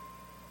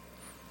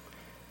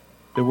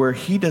that where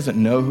he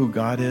doesn't know who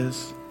God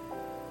is,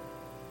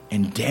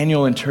 and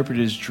Daniel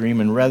interpreted his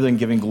dream, and rather than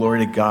giving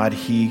glory to God,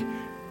 he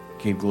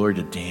gave glory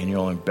to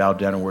Daniel and bowed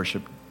down and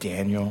worshiped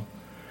Daniel.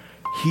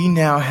 He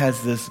now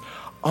has this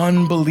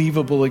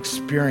unbelievable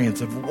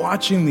experience of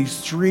watching these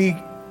 3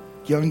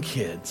 young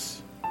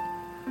kids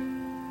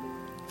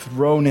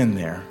thrown in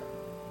there.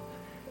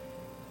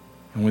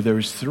 And when there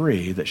was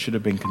 3 that should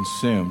have been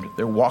consumed,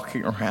 they're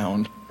walking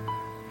around.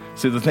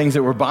 See, the things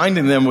that were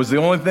binding them was the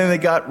only thing that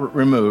got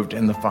removed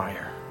in the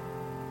fire.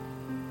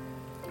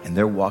 And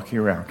they're walking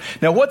around.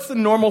 Now, what's the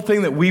normal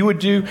thing that we would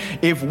do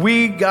if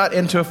we got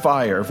into a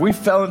fire? If we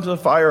fell into the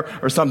fire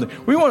or something,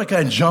 we want to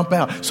kind of jump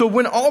out. So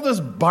when all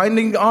this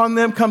binding on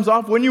them comes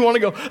off, when you want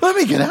to go, let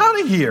me get out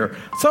of here.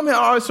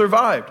 Somehow I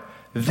survived.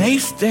 They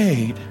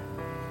stayed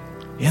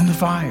in the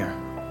fire.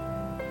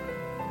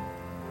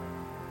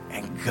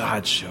 And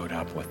God showed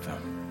up with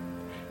them.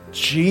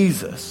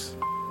 Jesus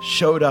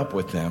showed up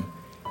with them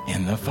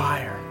in the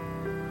fire.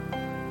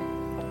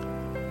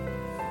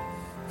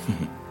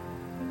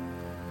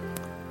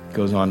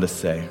 Goes on to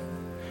say,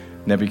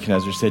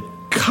 Nebuchadnezzar said,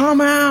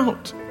 come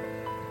out.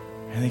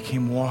 And they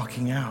came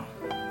walking out.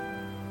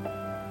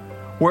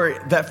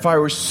 Where that fire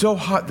was so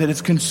hot that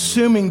it's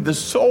consuming the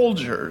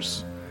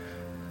soldiers.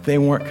 They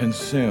weren't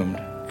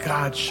consumed.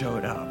 God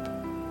showed up.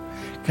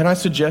 Can I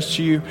suggest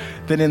to you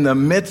that in the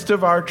midst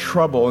of our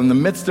trouble, in the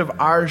midst of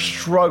our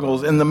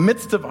struggles, in the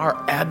midst of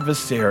our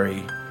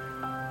adversary,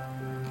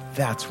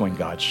 that's when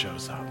God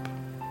shows up.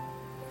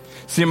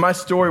 See, my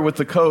story with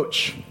the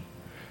coach,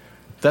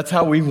 that's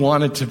how we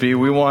want it to be.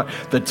 We want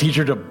the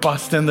teacher to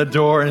bust in the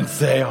door and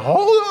say,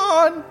 hold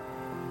on.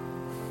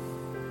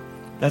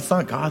 That's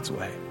not God's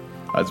way.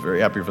 I was very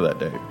happy for that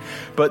day.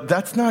 But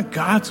that's not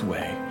God's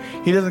way.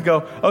 He doesn't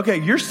go, okay,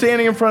 you're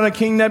standing in front of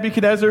King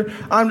Nebuchadnezzar.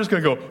 I'm just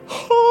going to go,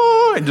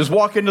 oh, and just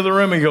walk into the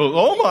room and go,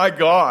 oh my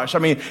gosh. I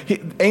mean,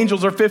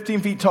 angels are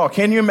 15 feet tall.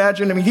 Can you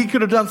imagine? I mean, he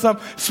could have done some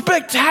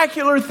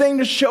spectacular thing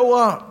to show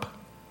up.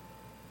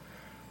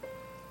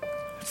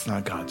 It's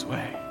not God's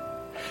way.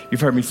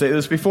 You've heard me say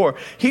this before.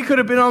 He could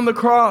have been on the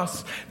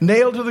cross,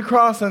 nailed to the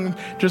cross, and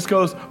just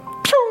goes,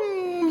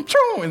 choom,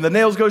 choom, and the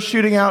nails go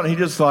shooting out, and he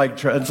just like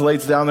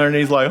translates down there, and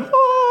he's like,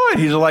 oh,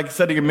 and he's like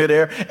sitting in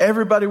midair.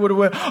 Everybody would have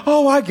went,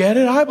 oh, I get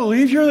it. I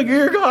believe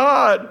you're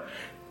God.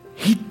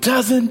 He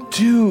doesn't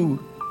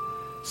do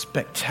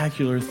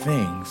spectacular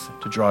things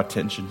to draw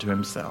attention to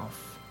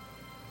himself.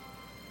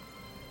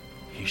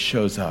 He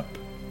shows up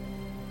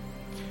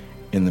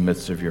in the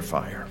midst of your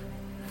fire.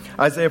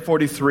 Isaiah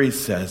 43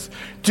 says,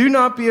 do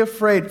not be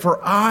afraid, for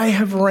I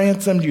have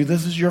ransomed you.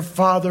 This is your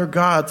Father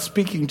God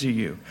speaking to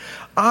you.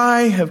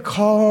 I have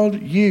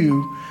called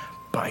you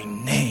by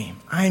name.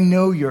 I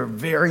know your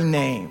very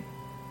name.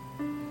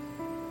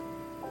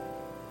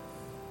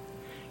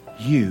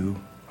 You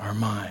are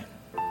mine.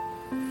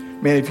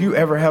 Man, if you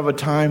ever have a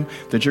time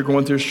that you're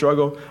going through a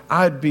struggle,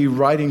 I'd be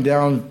writing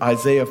down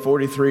Isaiah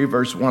 43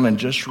 verse 1 and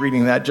just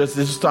reading that, just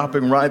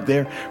stopping right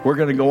there. We're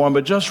going to go on,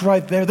 but just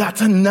right there,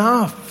 that's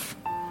enough.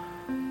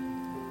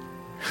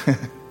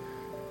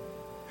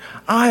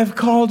 I have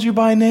called you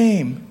by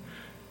name.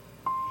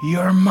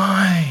 You're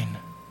mine.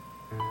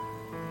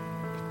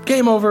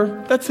 Game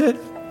over. That's it.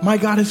 My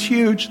God is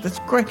huge. That's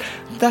great.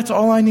 That's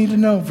all I need to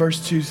know.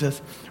 Verse 2 says,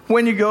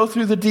 when you go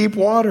through the deep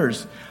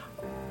waters,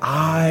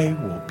 I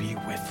will be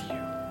with you.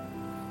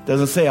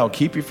 Doesn't say I'll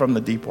keep you from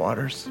the deep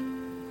waters.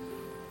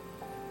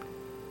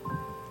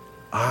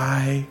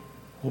 I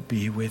will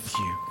be with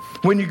you.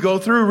 When you go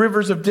through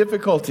rivers of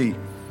difficulty,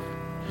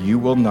 you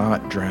will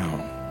not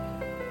drown.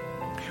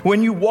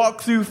 When you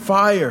walk through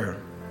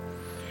fire,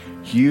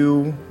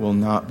 you will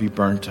not be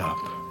burnt up,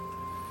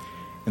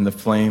 and the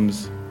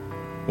flames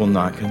will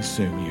not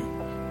consume you.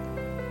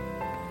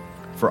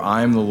 For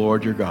I am the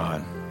Lord your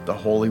God, the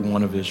Holy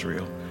One of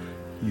Israel,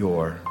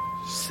 your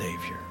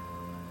Savior.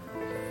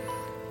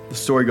 The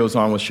story goes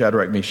on with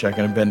Shadrach, Meshach,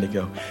 and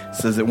Abednego. It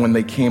says that when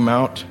they came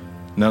out,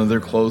 none of their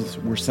clothes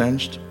were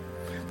singed.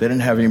 They didn't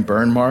have any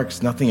burn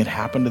marks. Nothing had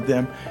happened to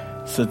them.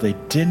 It said they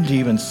didn't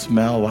even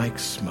smell like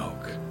smoke.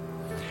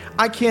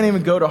 I can't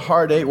even go to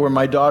Heart 8 where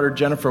my daughter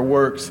Jennifer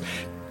works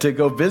to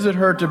go visit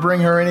her, to bring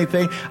her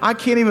anything. I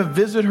can't even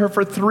visit her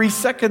for 3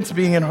 seconds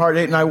being in Heart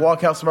 8, and I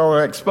walk out smelling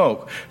like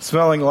smoke,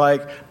 smelling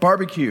like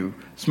barbecue,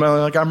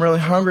 smelling like I'm really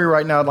hungry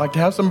right now. I'd like to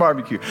have some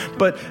barbecue.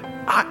 But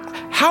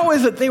how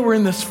is it they were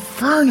in this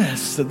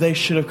furnace that they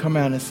should have come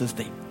out, and it says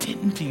they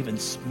didn't even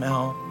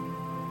smell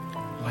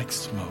like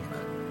smoke?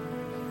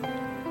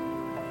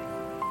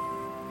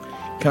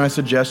 Can I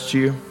suggest to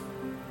you,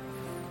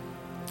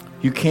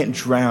 you can't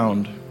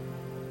drown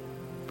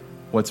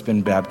what's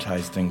been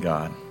baptized in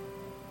God.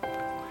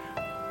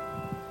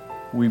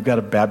 We've got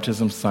a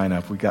baptism sign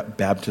up. We've got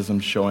baptism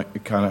showing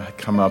kind of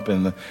come up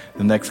in the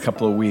next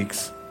couple of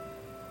weeks.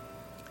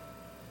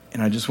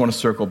 And I just want to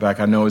circle back.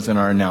 I know it's in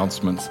our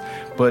announcements.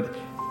 But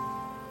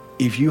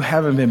if you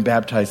haven't been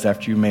baptized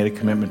after you made a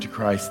commitment to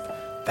Christ,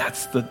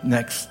 that's the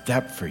next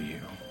step for you.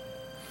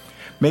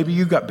 Maybe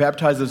you got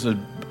baptized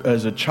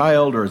as a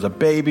child or as a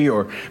baby,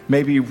 or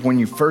maybe when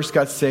you first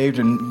got saved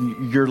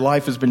and your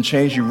life has been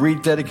changed, you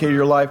rededicated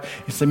your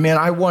life. You say, man,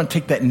 I want to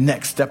take that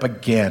next step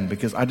again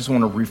because I just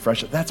want to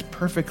refresh it. That's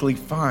perfectly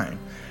fine.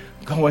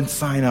 Go and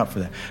sign up for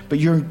that. But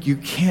you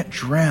can't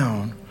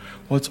drown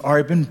what's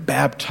already been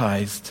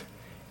baptized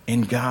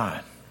in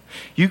God.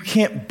 You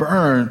can't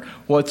burn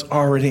what's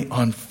already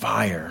on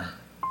fire.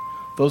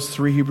 Those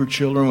 3 Hebrew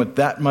children with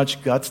that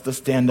much guts to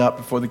stand up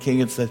before the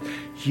king and say,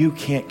 you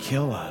can't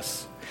kill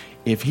us.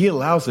 If he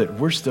allows it,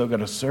 we're still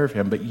going to serve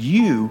him, but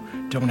you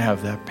don't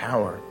have that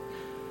power.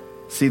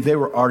 See, they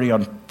were already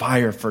on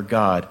fire for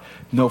God.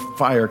 No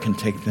fire can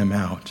take them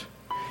out.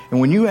 And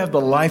when you have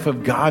the life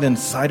of God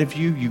inside of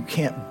you, you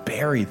can't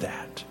bury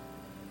that.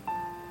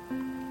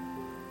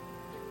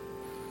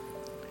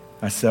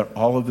 I said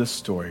all of this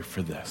story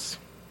for this.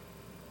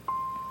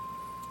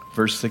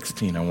 Verse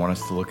 16, I want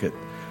us to look at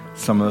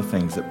some of the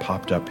things that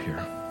popped up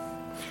here.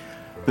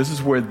 This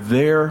is where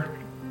they're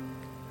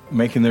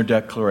making their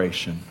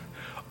declaration.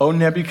 O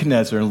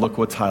Nebuchadnezzar, and look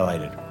what's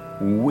highlighted.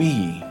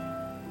 We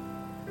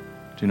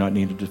do not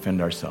need to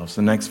defend ourselves.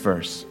 The next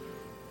verse.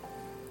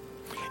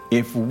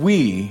 If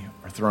we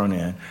are thrown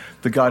in,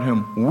 the God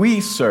whom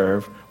we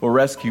serve will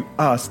rescue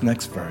us.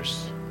 Next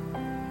verse.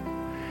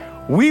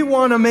 We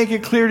want to make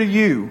it clear to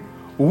you.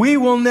 We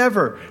will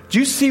never. Do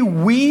you see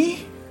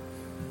we?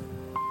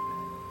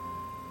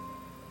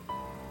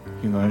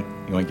 You want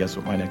to guess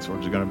what my next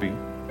words are going to be?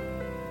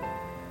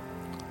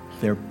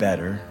 They're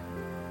better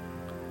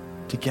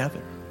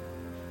together.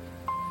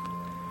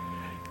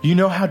 You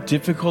know how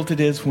difficult it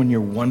is when you're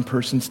one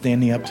person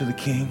standing up to the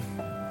king,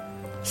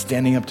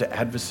 standing up to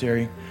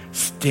adversary,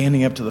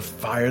 standing up to the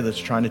fire that's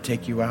trying to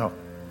take you out.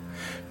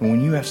 And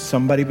when you have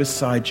somebody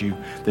beside you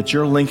that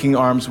you're linking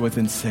arms with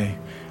and say,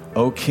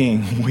 "O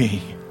King,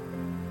 we're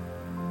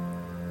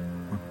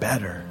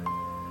better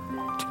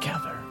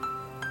together."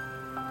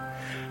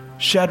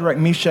 Shadrach,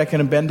 Meshach,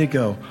 and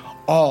Abednego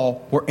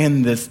all were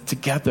in this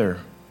together.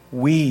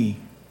 We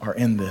are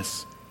in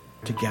this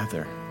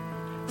together.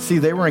 See,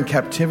 they were in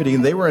captivity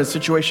and they were in a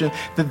situation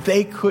that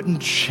they couldn't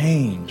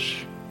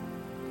change.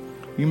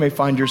 You may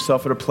find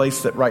yourself at a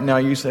place that right now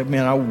you say,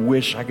 "Man, I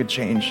wish I could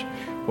change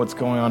what's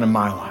going on in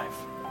my life."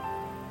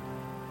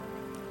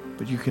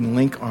 But you can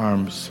link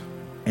arms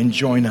and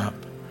join up.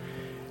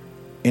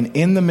 And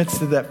in the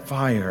midst of that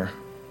fire,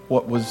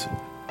 what was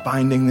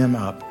binding them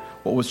up,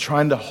 what was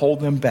trying to hold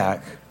them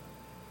back,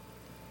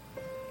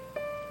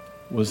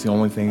 was the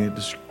only thing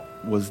that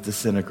was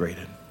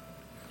disintegrated.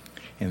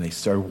 And they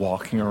started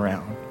walking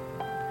around.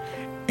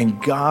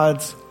 And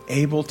God's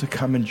able to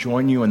come and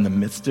join you in the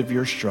midst of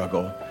your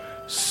struggle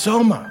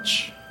so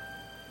much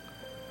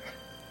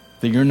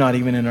that you're not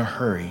even in a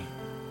hurry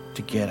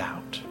to get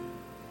out.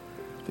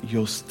 That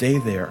you'll stay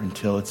there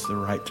until it's the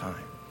right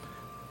time.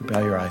 Bow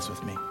your eyes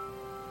with me.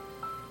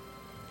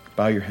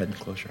 Bow your head and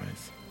close your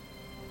eyes.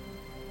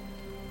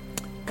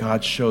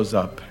 God shows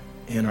up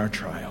in our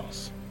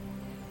trials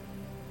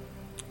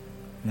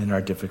and in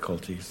our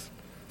difficulties.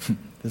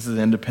 This is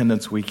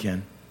Independence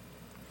Weekend.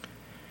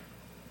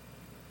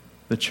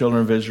 The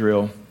children of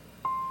Israel,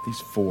 these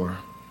 4,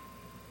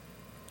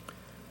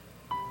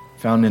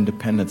 found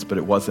independence, but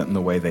it wasn't in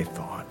the way they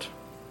thought.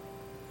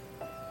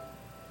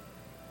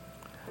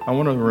 I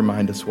want to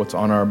remind us what's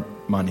on our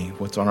money,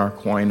 what's on our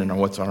coin, and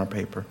what's on our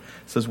paper.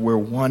 It says we're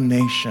one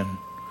nation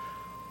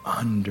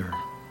under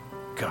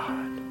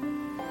God.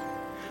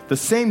 The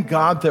same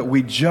God that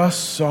we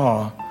just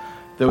saw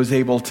that was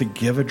able to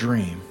give a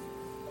dream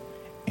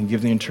and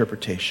give the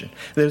interpretation,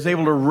 that was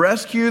able to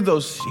rescue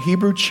those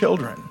Hebrew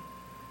children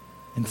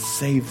and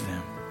save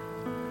them.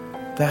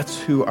 That's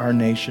who our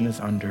nation is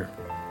under.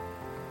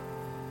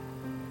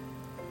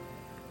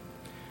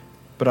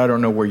 But I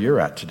don't know where you're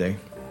at today.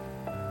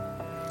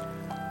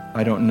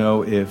 I don't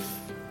know if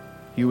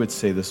you would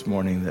say this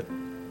morning that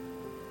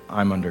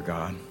I'm under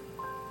God.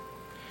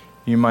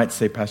 You might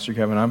say, "Pastor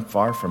Kevin, I'm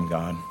far from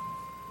God.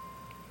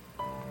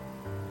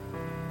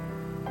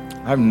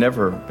 I've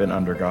never been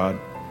under God.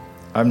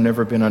 I've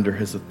never been under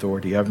his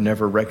authority. I've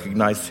never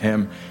recognized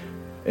him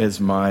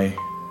as my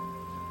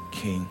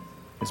king,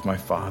 as my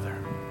father."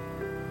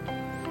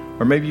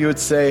 Or maybe you would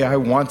say, "I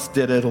once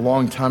did it a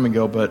long time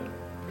ago, but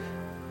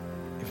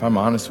if I'm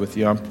honest with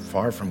you, I'm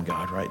far from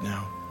God right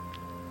now."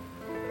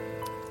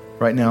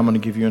 Right now, I'm going to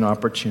give you an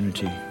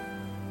opportunity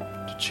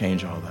to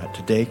change all that.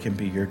 Today can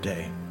be your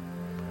day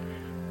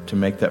to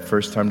make that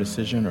first-time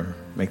decision or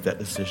make that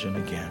decision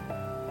again.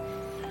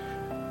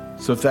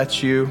 So if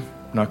that's you,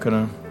 I'm not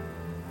going to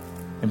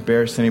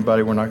embarrass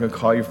anybody. We're not going to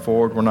call you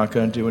forward. We're not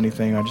going to do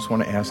anything. I just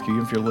want to ask you,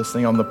 if you're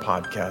listening on the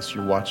podcast,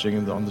 you're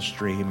watching on the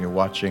stream, you're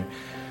watching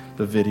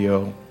the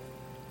video,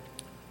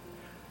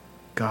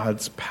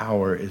 God's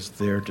power is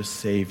there to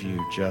save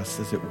you just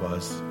as it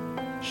was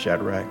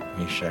Shadrach,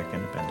 Meshach,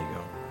 and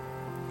Abednego.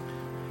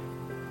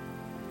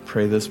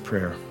 Pray this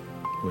prayer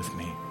with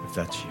me if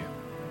that's you.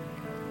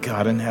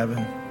 God in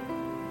heaven,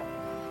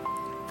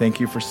 thank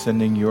you for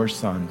sending your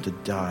son to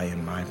die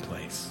in my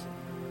place,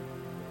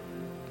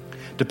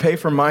 to pay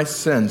for my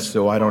sins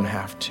so I don't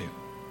have to.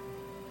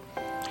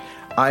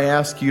 I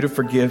ask you to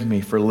forgive me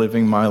for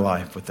living my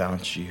life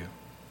without you.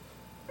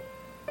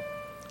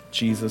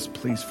 Jesus,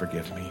 please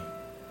forgive me.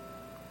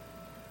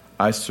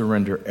 I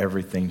surrender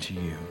everything to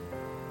you.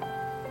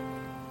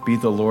 Be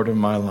the Lord of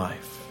my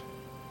life.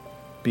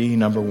 Be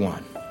number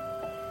one.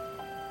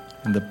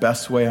 In the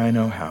best way I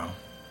know how,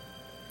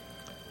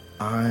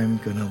 I'm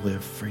going to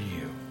live for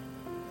you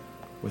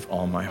with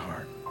all my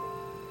heart.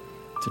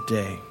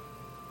 Today,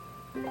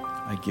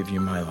 I give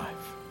you my life.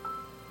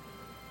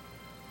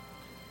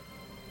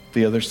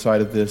 The other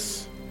side of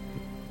this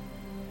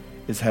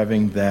is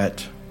having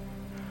that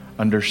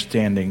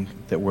understanding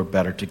that we're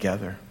better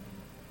together.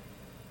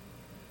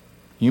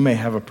 You may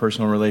have a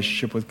personal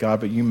relationship with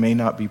God, but you may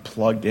not be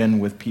plugged in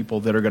with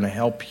people that are going to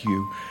help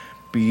you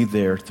be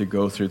there to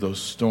go through those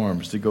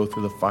storms, to go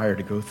through the fire,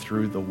 to go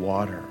through the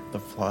water, the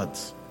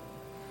floods.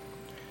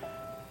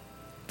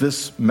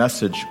 This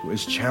message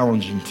is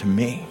challenging to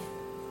me,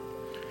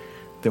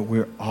 that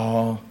we're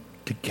all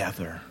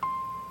together.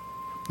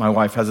 My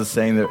wife has a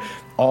saying that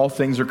all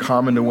things are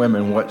common to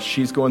women. What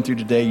she's going through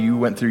today, you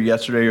went through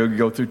yesterday, or you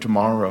go through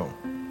tomorrow,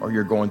 or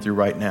you're going through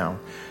right now.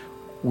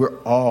 We're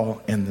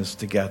all in this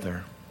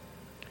together.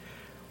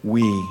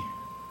 We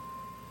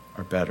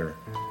are better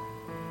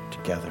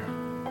together.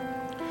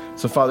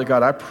 So, Father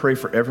God, I pray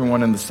for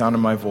everyone in the sound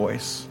of my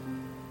voice.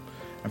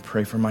 I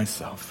pray for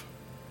myself.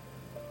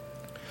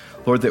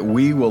 Lord, that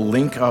we will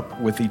link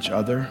up with each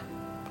other,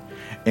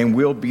 and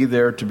we'll be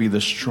there to be the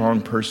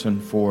strong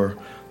person for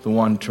the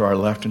one to our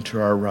left and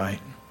to our right,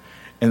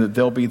 and that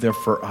they'll be there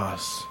for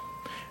us.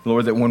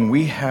 Lord, that when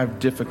we have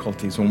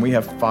difficulties, when we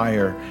have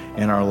fire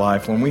in our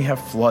life, when we have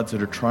floods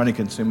that are trying to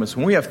consume us,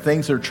 when we have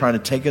things that are trying to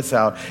take us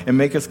out and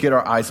make us get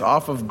our eyes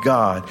off of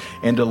God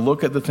and to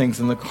look at the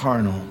things in the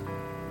carnal,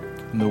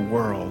 in the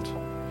world,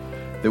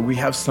 that we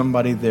have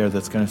somebody there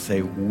that's going to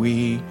say,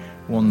 we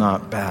will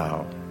not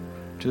bow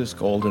to this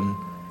golden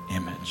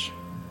image.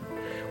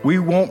 We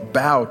won't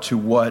bow to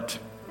what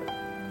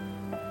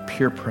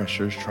peer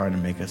pressure is trying to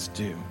make us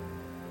do.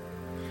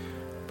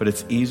 But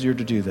it's easier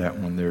to do that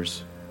when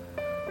there's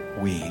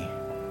we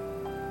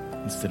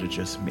instead of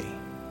just me.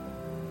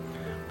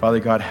 Father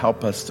God,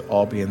 help us to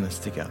all be in this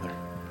together.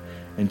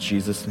 In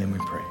Jesus' name we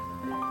pray.